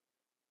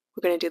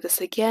 We're going to do this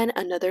again,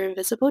 another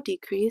invisible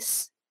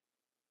decrease.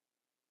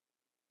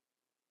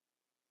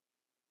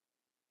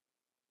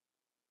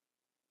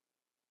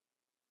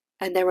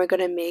 And then we're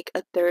going to make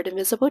a 3rd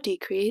invisible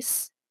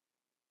decrease.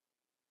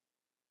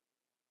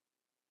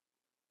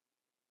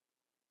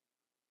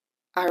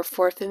 Our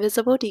 4th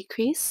invisible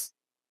decrease.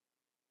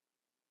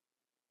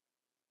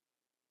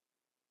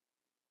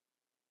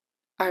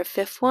 Our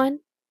 5th one.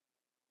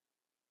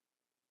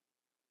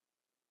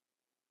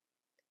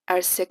 Our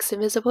 6th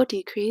invisible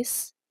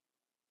decrease.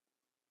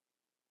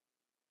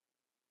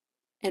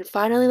 And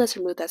finally, let's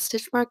remove that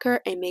stitch marker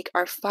and make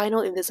our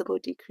final invisible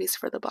decrease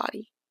for the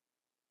body.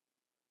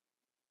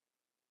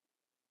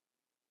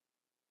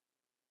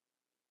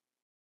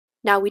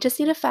 Now we just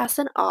need to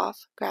fasten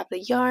off, grab the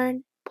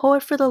yarn, pull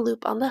it through the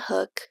loop on the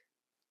hook.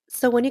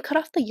 So when you cut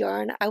off the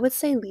yarn, I would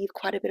say leave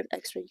quite a bit of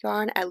extra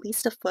yarn, at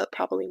least a foot,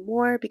 probably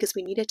more, because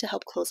we need it to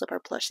help close up our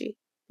plushie.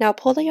 Now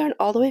pull the yarn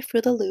all the way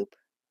through the loop,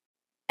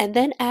 and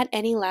then add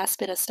any last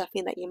bit of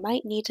stuffing that you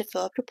might need to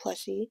fill up your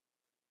plushie.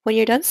 When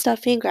you're done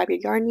stuffing, grab your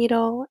yarn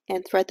needle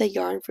and thread the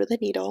yarn through the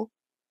needle.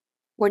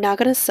 We're now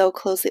going to sew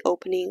close the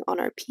opening on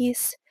our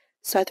piece,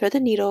 so I thread the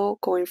needle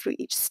going through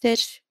each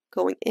stitch,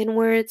 going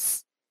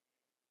inwards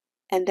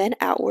and then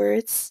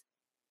outwards.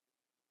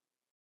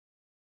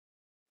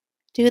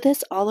 Do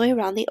this all the way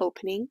around the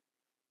opening.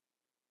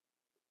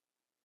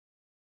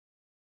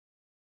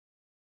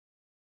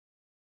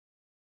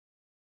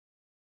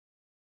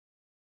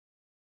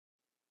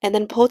 And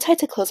then pull tight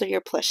to close up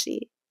your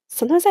plushie.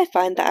 Sometimes I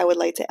find that I would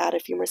like to add a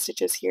few more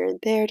stitches here and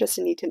there just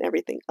to neaten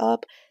everything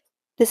up.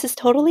 This is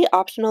totally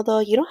optional though,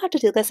 you don't have to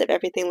do this if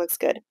everything looks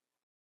good.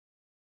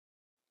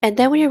 And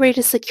then when you're ready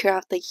to secure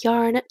out the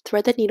yarn,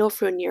 thread the needle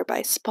through a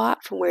nearby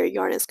spot from where your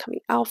yarn is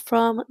coming out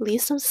from,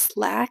 leave some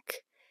slack,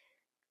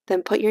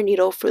 then put your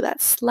needle through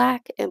that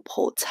slack and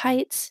pull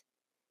tight.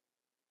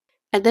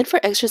 And then for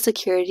extra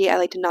security, I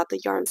like to knot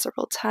the yarn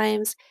several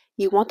times.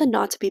 You want the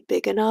knot to be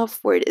big enough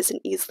where it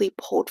isn't easily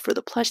pulled for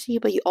the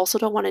plushie, but you also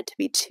don't want it to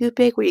be too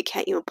big where you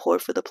can't even pull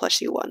it for the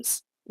plushie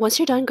once. Once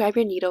you're done, grab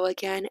your needle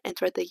again and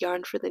thread the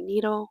yarn for the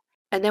needle,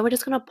 and then we're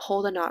just going to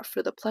pull the knot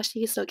for the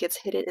plushie so it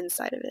gets hidden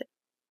inside of it.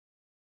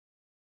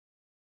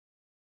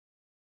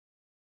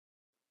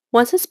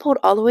 Once it's pulled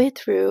all the way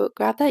through,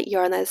 grab that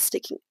yarn that is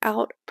sticking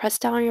out, press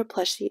down on your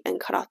plushie, and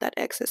cut off that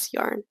excess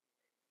yarn.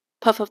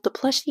 Puff up the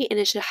plushie and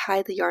it should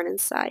hide the yarn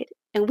inside.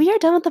 And we are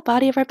done with the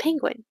body of our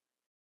penguin.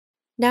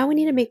 Now we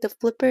need to make the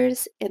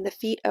flippers and the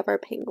feet of our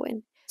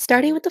penguin.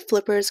 Starting with the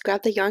flippers,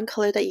 grab the yarn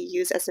color that you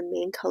use as the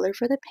main color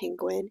for the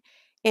penguin.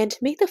 And to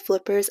make the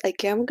flippers,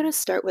 again, we're going to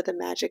start with a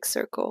magic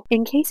circle.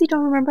 In case you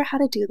don't remember how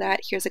to do that,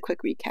 here's a quick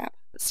recap.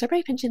 Start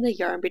by pinching the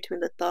yarn between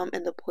the thumb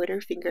and the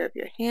pointer finger of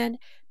your hand,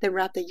 then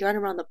wrap the yarn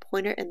around the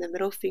pointer and the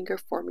middle finger,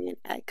 forming an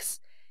X.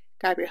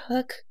 Grab your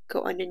hook,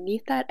 go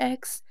underneath that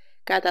X,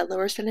 grab that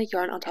lower strand of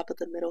yarn on top of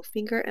the middle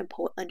finger and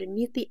pull it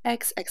underneath the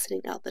X,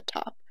 exiting out the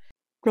top.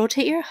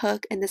 Rotate your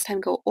hook and this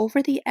time go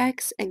over the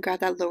X and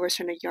grab that lower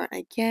strand of yarn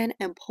again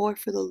and pull it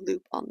for the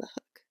loop on the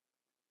hook.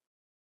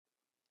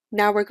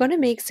 Now we're going to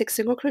make 6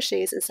 single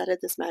crochets inside of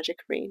this magic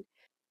ring.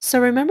 So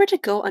remember to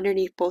go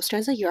underneath both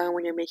strands of yarn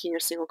when you're making your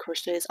single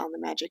crochets on the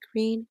magic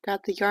ring.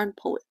 Grab the yarn,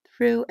 pull it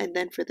through, and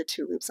then for the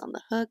 2 loops on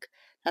the hook,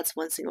 that's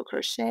 1 single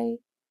crochet.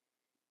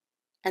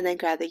 And then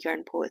grab the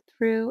yarn, pull it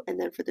through, and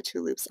then for the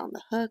 2 loops on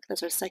the hook,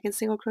 that's our 2nd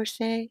single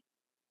crochet.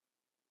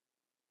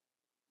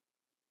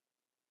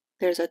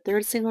 There's our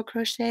 3rd single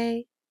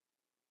crochet,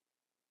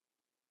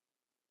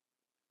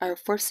 our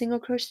 4th single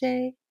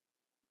crochet,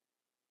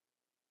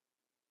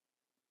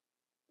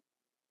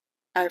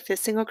 our 5th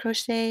single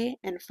crochet,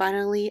 and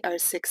finally our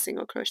 6th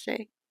single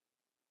crochet.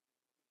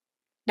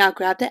 Now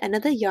grab the end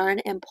of the yarn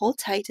and pull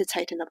tight to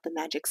tighten up the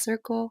magic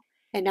circle.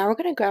 And now we're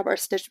going to grab our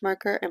stitch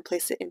marker and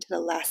place it into the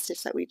last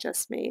stitch that we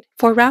just made.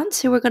 For round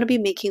 2, we're going to be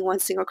making 1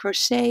 single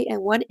crochet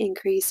and 1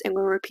 increase, and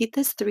we'll repeat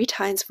this 3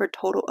 times for a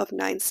total of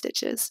 9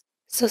 stitches.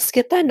 So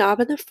skip that knob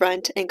in the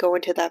front and go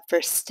into that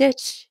first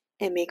stitch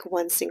and make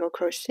 1 single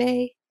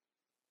crochet.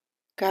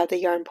 Grab the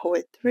yarn, pull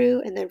it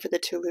through, and then for the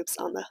 2 loops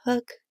on the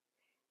hook.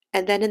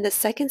 And then in the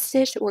second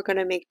stitch, we're going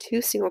to make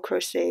 2 single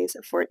crochets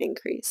for an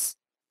increase.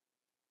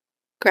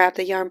 Grab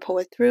the yarn, pull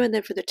it through, and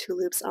then for the 2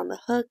 loops on the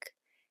hook.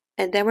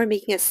 And then we're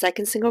making a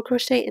 2nd single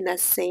crochet in that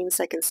same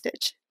second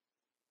stitch.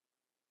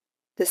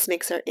 This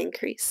makes our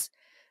increase.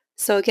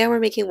 So again, we're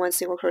making 1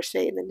 single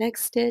crochet in the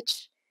next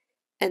stitch.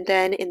 And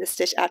then in the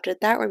stitch after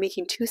that, we're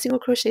making 2 single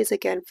crochets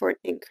again for an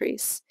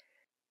increase.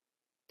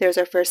 There's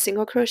our first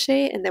single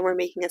crochet, and then we're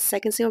making a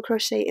 2nd single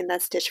crochet in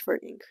that stitch for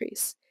an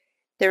increase.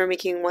 Then we're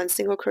making 1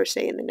 single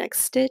crochet in the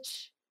next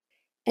stitch.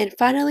 And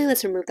finally,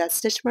 let's remove that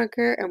stitch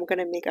marker, and we're going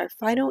to make our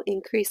final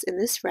increase in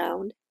this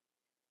round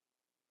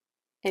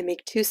and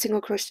make 2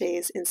 single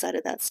crochets inside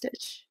of that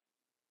stitch.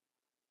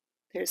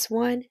 There's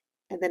 1,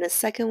 and then a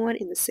second one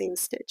in the same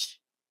stitch.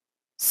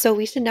 So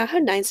we should now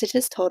have 9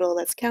 stitches total.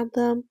 Let's count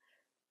them.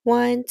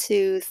 1,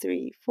 2,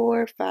 3,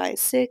 4, 5,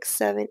 6,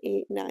 7,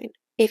 8, 9.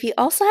 If you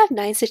also have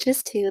 9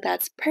 stitches too,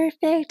 that's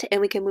perfect,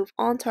 and we can move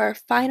on to our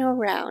final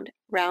round,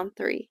 round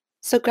 3.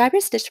 So grab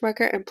your stitch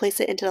marker and place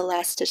it into the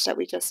last stitch that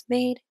we just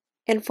made.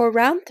 And for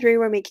round 3,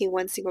 we're making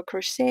 1 single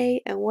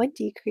crochet and 1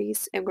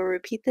 decrease, and we'll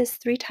repeat this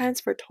 3 times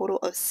for a total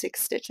of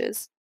 6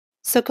 stitches.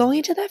 So going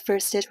into that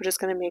first stitch, we're just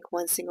going to make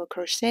 1 single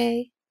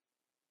crochet,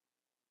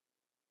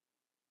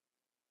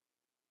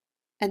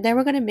 and then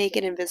we're going to make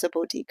an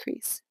invisible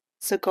decrease.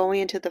 So going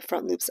into the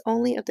front loops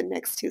only of the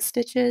next 2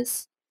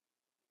 stitches,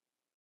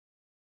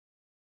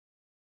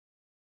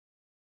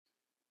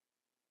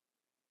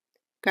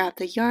 grab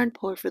the yarn,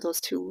 pull it for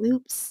those 2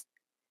 loops,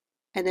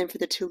 and then for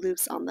the 2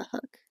 loops on the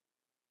hook.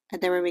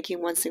 And then we're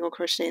making 1 single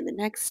crochet in the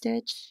next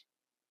stitch,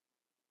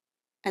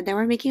 and then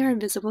we're making our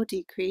invisible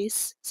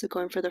decrease, so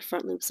going for the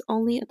front loops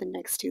only of the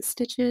next 2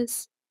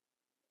 stitches.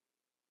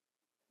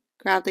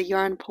 Grab the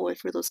yarn, pull it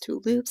for those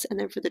 2 loops, and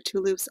then for the 2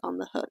 loops on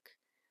the hook.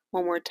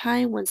 One more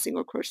time, 1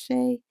 single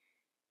crochet,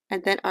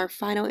 and then our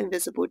final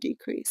invisible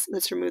decrease.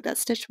 Let's remove that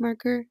stitch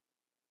marker,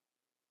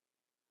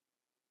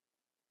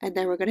 and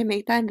then we're going to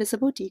make that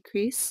invisible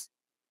decrease.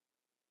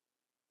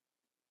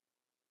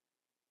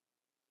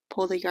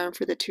 Pull the yarn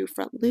for the 2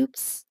 front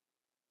loops,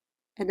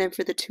 and then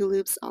for the 2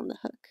 loops on the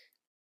hook.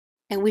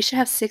 And we should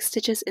have 6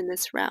 stitches in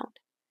this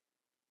round.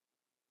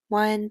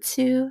 1,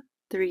 2,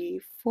 3,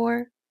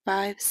 4,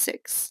 5,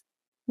 6.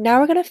 Now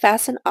we're going to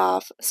fasten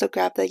off, so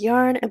grab the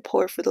yarn and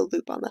pull it for the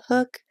loop on the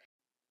hook.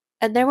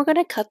 And then we're going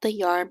to cut the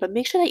yarn, but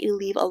make sure that you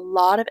leave a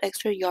lot of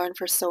extra yarn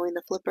for sewing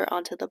the flipper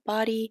onto the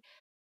body.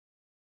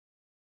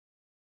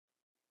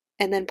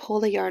 And then pull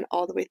the yarn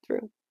all the way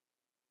through.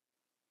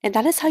 And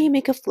that is how you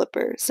make a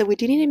flipper. So we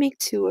do need to make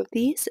 2 of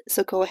these,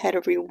 so go ahead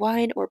and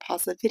rewind or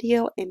pause the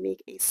video and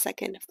make a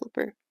second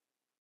flipper.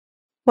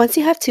 Once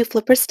you have 2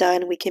 flippers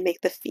done, we can make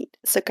the feet.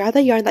 So grab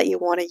the yarn that you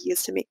want to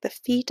use to make the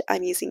feet.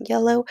 I'm using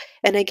yellow,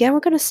 and again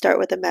we're going to start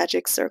with a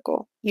magic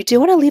circle. You do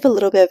want to leave a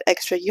little bit of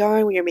extra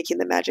yarn when you're making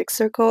the magic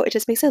circle. It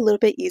just makes it a little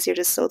bit easier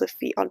to sew the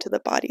feet onto the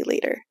body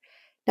later.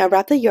 Now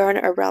wrap the yarn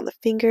around the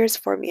fingers,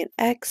 forming an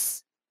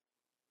X.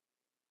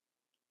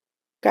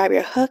 Grab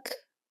your hook,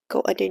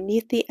 go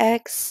underneath the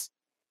X,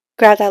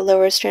 Grab that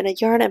lower strand of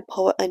yarn and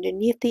pull it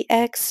underneath the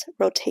X,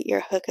 rotate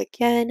your hook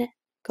again,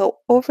 go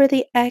over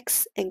the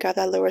X and grab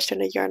that lower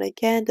strand of yarn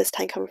again, this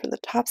time coming from the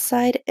top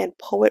side, and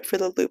pull it through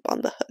the loop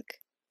on the hook.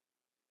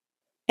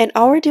 And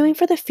all we're doing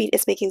for the feet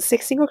is making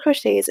 6 single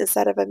crochets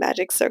instead of a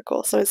magic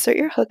circle. So insert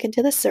your hook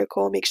into the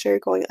circle, make sure you're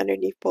going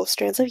underneath both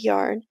strands of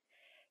yarn,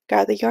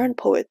 grab the yarn,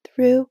 pull it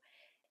through,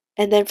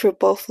 and then through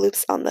both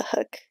loops on the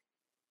hook.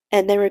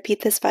 And then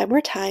repeat this 5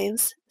 more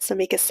times. So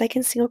make a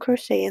second single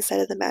crochet inside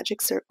of the magic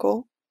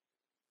circle,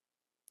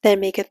 then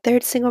make a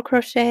third single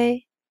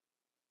crochet,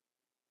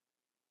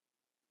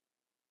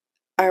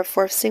 our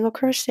fourth single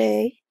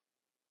crochet,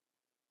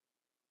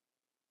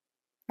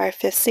 our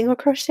fifth single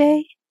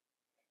crochet,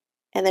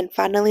 and then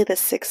finally the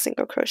sixth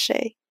single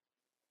crochet.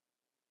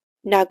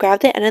 Now grab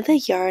the end of the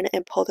yarn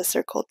and pull the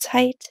circle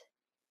tight,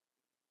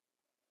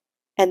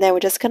 and then we're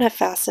just going to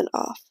fasten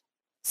off.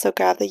 So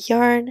grab the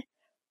yarn,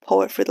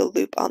 pull it through the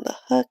loop on the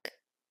hook,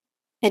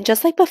 and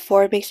just like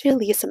before, make sure you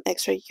leave some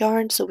extra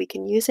yarn so we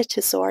can use it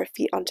to sew our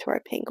feet onto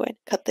our penguin.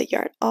 Cut the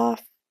yarn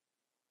off,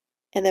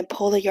 and then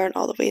pull the yarn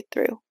all the way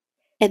through.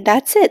 And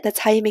that's it, that's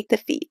how you make the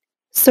feet.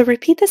 So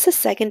repeat this a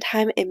second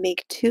time and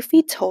make 2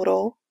 feet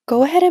total.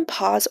 Go ahead and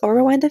pause or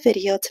rewind the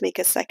video to make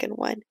a second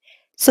one.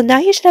 So now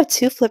you should have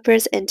 2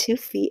 flippers and 2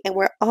 feet, and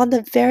we're on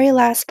the very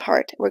last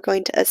part. We're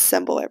going to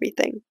assemble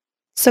everything.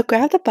 So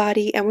grab the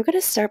body and we're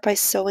going to start by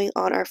sewing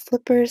on our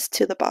flippers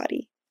to the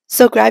body.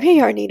 So grab your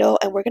yarn needle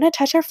and we're going to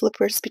attach our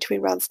flippers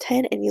between rounds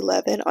 10 and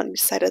 11 on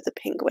each side of the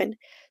penguin.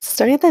 So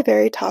starting at the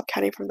very top,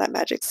 counting from that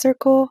magic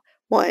circle,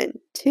 1,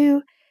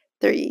 2,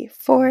 3,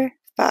 4,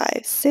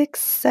 5,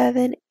 6,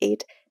 7,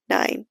 8,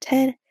 9,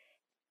 10.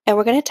 And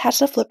we're going to attach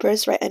the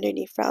flippers right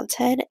underneath round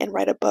 10 and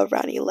right above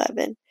round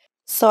 11.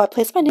 So I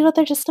placed my needle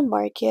there just to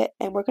mark it,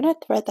 and we're going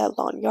to thread that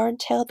long yarn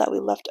tail that we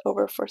left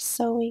over for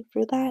sewing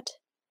through that.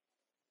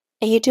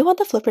 And you do want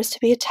the flippers to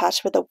be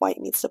attached where the white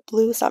meets the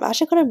blue, so I'm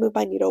actually going to move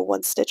my needle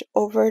 1 stitch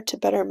over to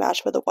better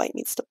match where the white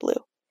meets the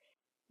blue.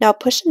 Now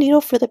push the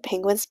needle through the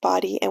penguin's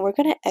body and we're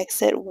going to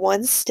exit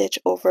 1 stitch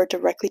over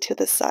directly to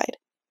the side.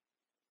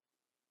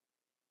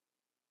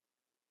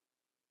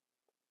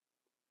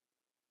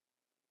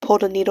 Pull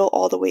the needle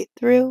all the way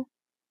through.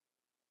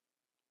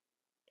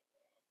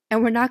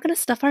 And we're not going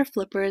to stuff our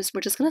flippers,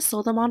 we're just going to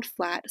sew them on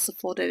flat, so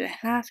fold it in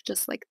half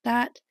just like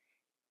that,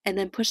 and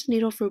then push the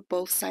needle through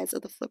both sides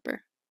of the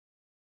flipper.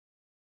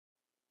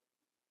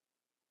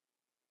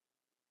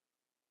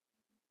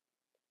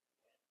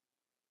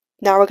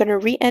 Now we're going to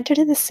re-enter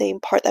to the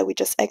same part that we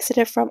just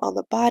exited from on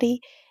the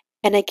body,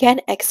 and again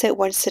exit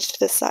 1 stitch to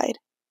the side.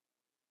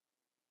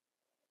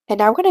 And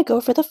now we're going to go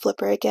for the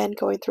flipper again,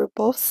 going through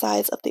both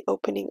sides of the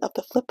opening of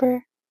the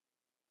flipper.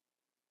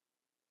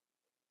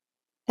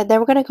 And then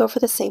we're going to go for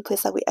the same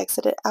place that we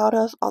exited out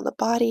of on the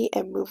body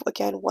and move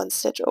again 1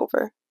 stitch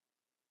over.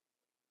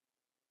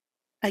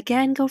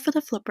 Again, go for the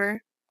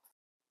flipper.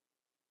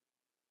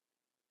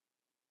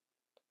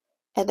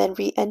 And then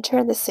re-enter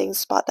in the same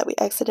spot that we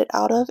exited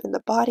out of in the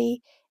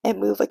body and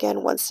move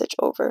again 1 stitch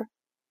over.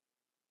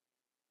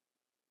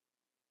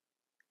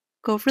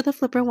 Go for the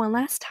flipper one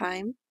last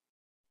time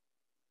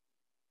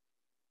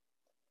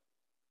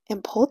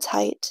and pull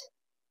tight.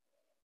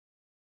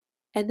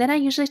 And then I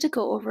usually like to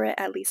go over it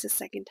at least a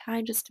second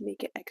time just to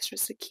make it extra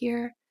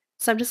secure.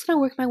 So I'm just going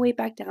to work my way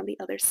back down the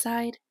other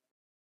side.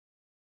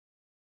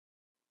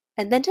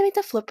 And then to make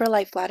the flipper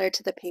lie flatter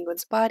to the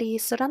penguin's body,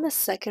 sew down the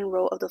second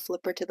row of the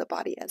flipper to the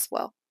body as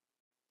well.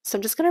 So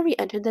I'm just going to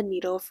re-enter the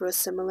needle for a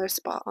similar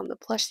spot on the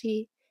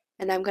plushie,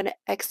 and I'm going to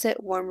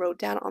exit 1 row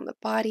down on the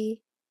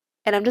body,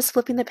 and I'm just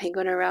flipping the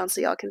penguin around so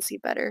y'all can see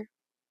better.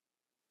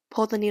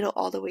 Pull the needle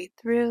all the way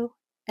through,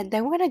 and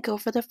then we're going to go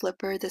for the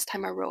flipper, this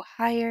time a row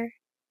higher.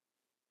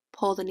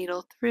 Pull the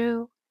needle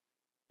through,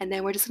 and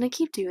then we're just going to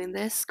keep doing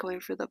this,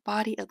 going for the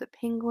body of the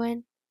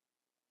penguin,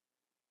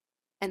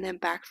 and then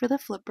back for the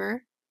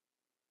flipper.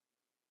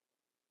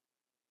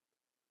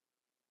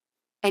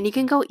 And you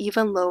can go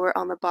even lower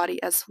on the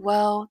body as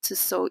well to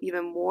sew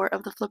even more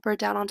of the flipper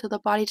down onto the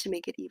body to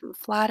make it even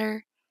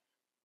flatter.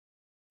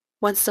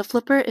 Once the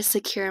flipper is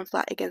secure and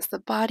flat against the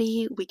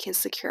body, we can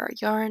secure our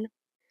yarn.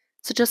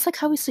 So just like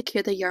how we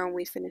secure the yarn when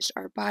we finish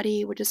our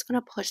body, we're just going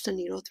to push the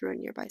needle through a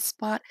nearby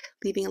spot,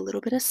 leaving a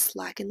little bit of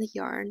slack in the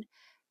yarn,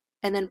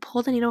 and then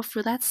pull the needle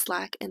through that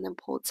slack and then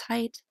pull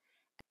tight.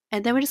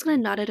 And then we're just going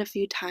to knot it a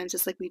few times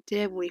just like we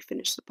did when we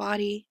finished the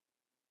body.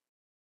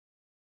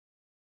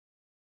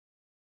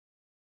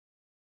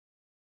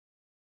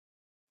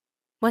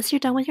 Once you're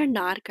done with your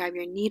knot, grab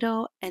your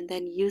needle and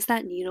then use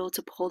that needle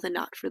to pull the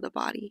knot for the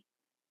body.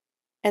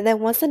 And then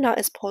once the knot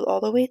is pulled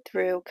all the way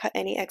through, cut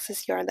any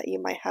excess yarn that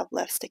you might have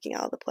left sticking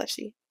out of the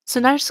plushie. So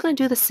now you're just going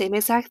to do the same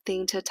exact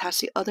thing to attach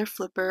the other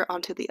flipper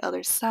onto the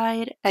other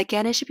side.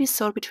 Again, it should be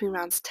sewed between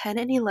rounds 10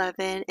 and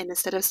 11, and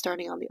instead of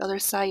starting on the other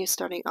side, you're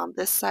starting on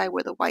this side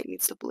where the white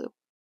meets the blue.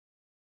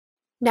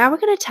 Now we're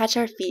going to attach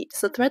our feet,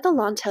 so thread the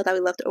long tail that we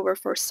left over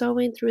for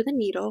sewing through the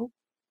needle.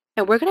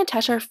 And we're going to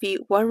attach our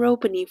feet one row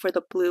beneath where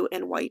the blue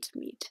and white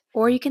meet.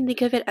 Or you can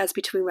think of it as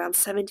between rounds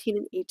 17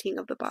 and 18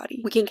 of the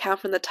body. We can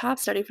count from the top,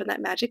 starting from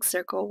that magic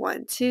circle.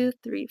 1, 2,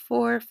 3,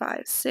 4,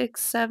 5,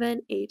 6,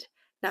 7, 8,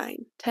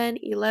 9, 10,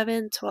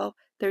 11, 12,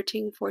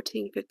 13,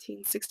 14,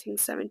 15, 16,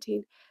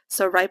 17.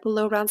 So right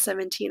below round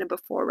 17 and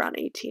before round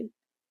 18.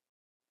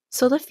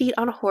 Sew the feet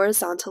on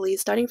horizontally,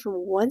 starting from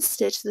one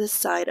stitch to the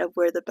side of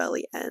where the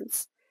belly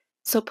ends.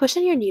 So push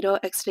in your needle,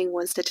 exiting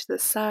one stitch to the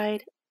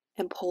side,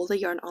 and pull the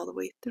yarn all the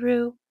way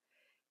through.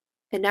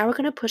 And now we're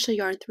going to push the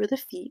yarn through the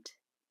feet.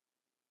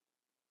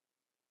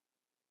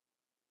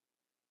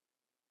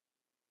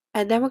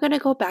 And then we're going to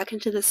go back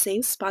into the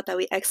same spot that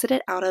we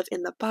exited out of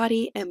in the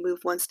body and move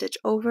one stitch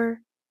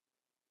over.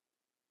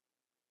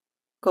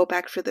 Go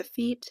back for the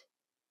feet.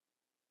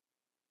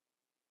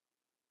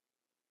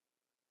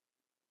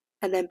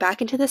 And then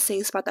back into the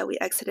same spot that we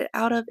exited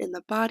out of in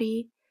the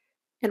body.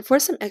 And for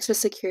some extra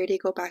security,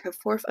 go back and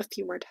forth a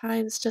few more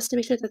times just to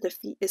make sure that the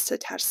feet is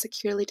attached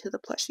securely to the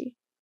plushie.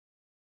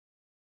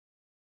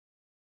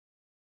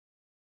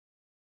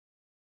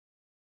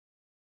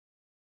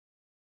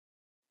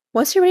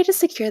 Once you're ready to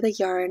secure the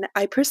yarn,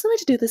 I personally like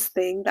to do this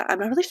thing that I'm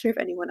not really sure if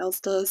anyone else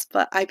does,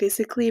 but I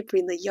basically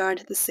bring the yarn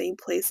to the same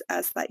place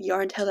as that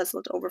yarn tail that's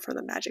left over from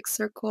the magic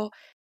circle.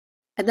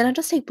 And then I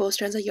just take both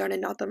strands of yarn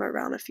and knot them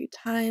around a few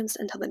times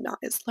until the knot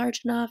is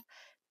large enough.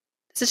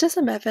 This is just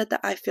a method that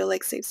I feel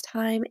like saves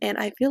time, and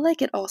I feel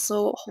like it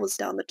also holds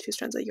down the two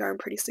strands of yarn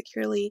pretty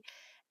securely.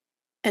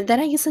 And then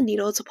I use a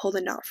needle to pull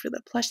the knot through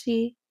the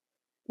plushie.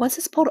 Once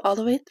it's pulled all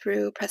the way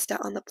through, press down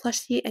on the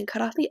plushie and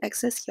cut off the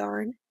excess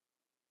yarn.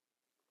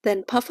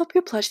 Then puff up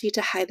your plushie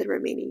to hide the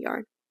remaining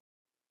yarn.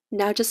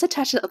 Now just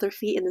attach the other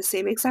feet in the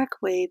same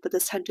exact way, but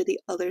this time to the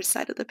other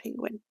side of the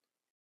penguin.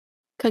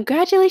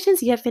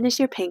 Congratulations, you have finished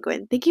your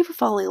penguin. Thank you for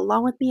following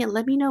along with me and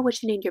let me know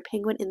what you named your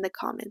penguin in the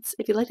comments.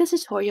 If you like this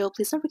tutorial,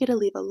 please don't forget to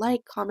leave a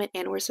like, comment,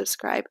 and or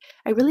subscribe.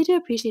 I really do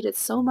appreciate it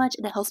so much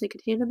and it helps me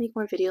continue to make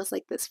more videos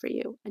like this for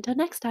you. Until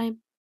next time!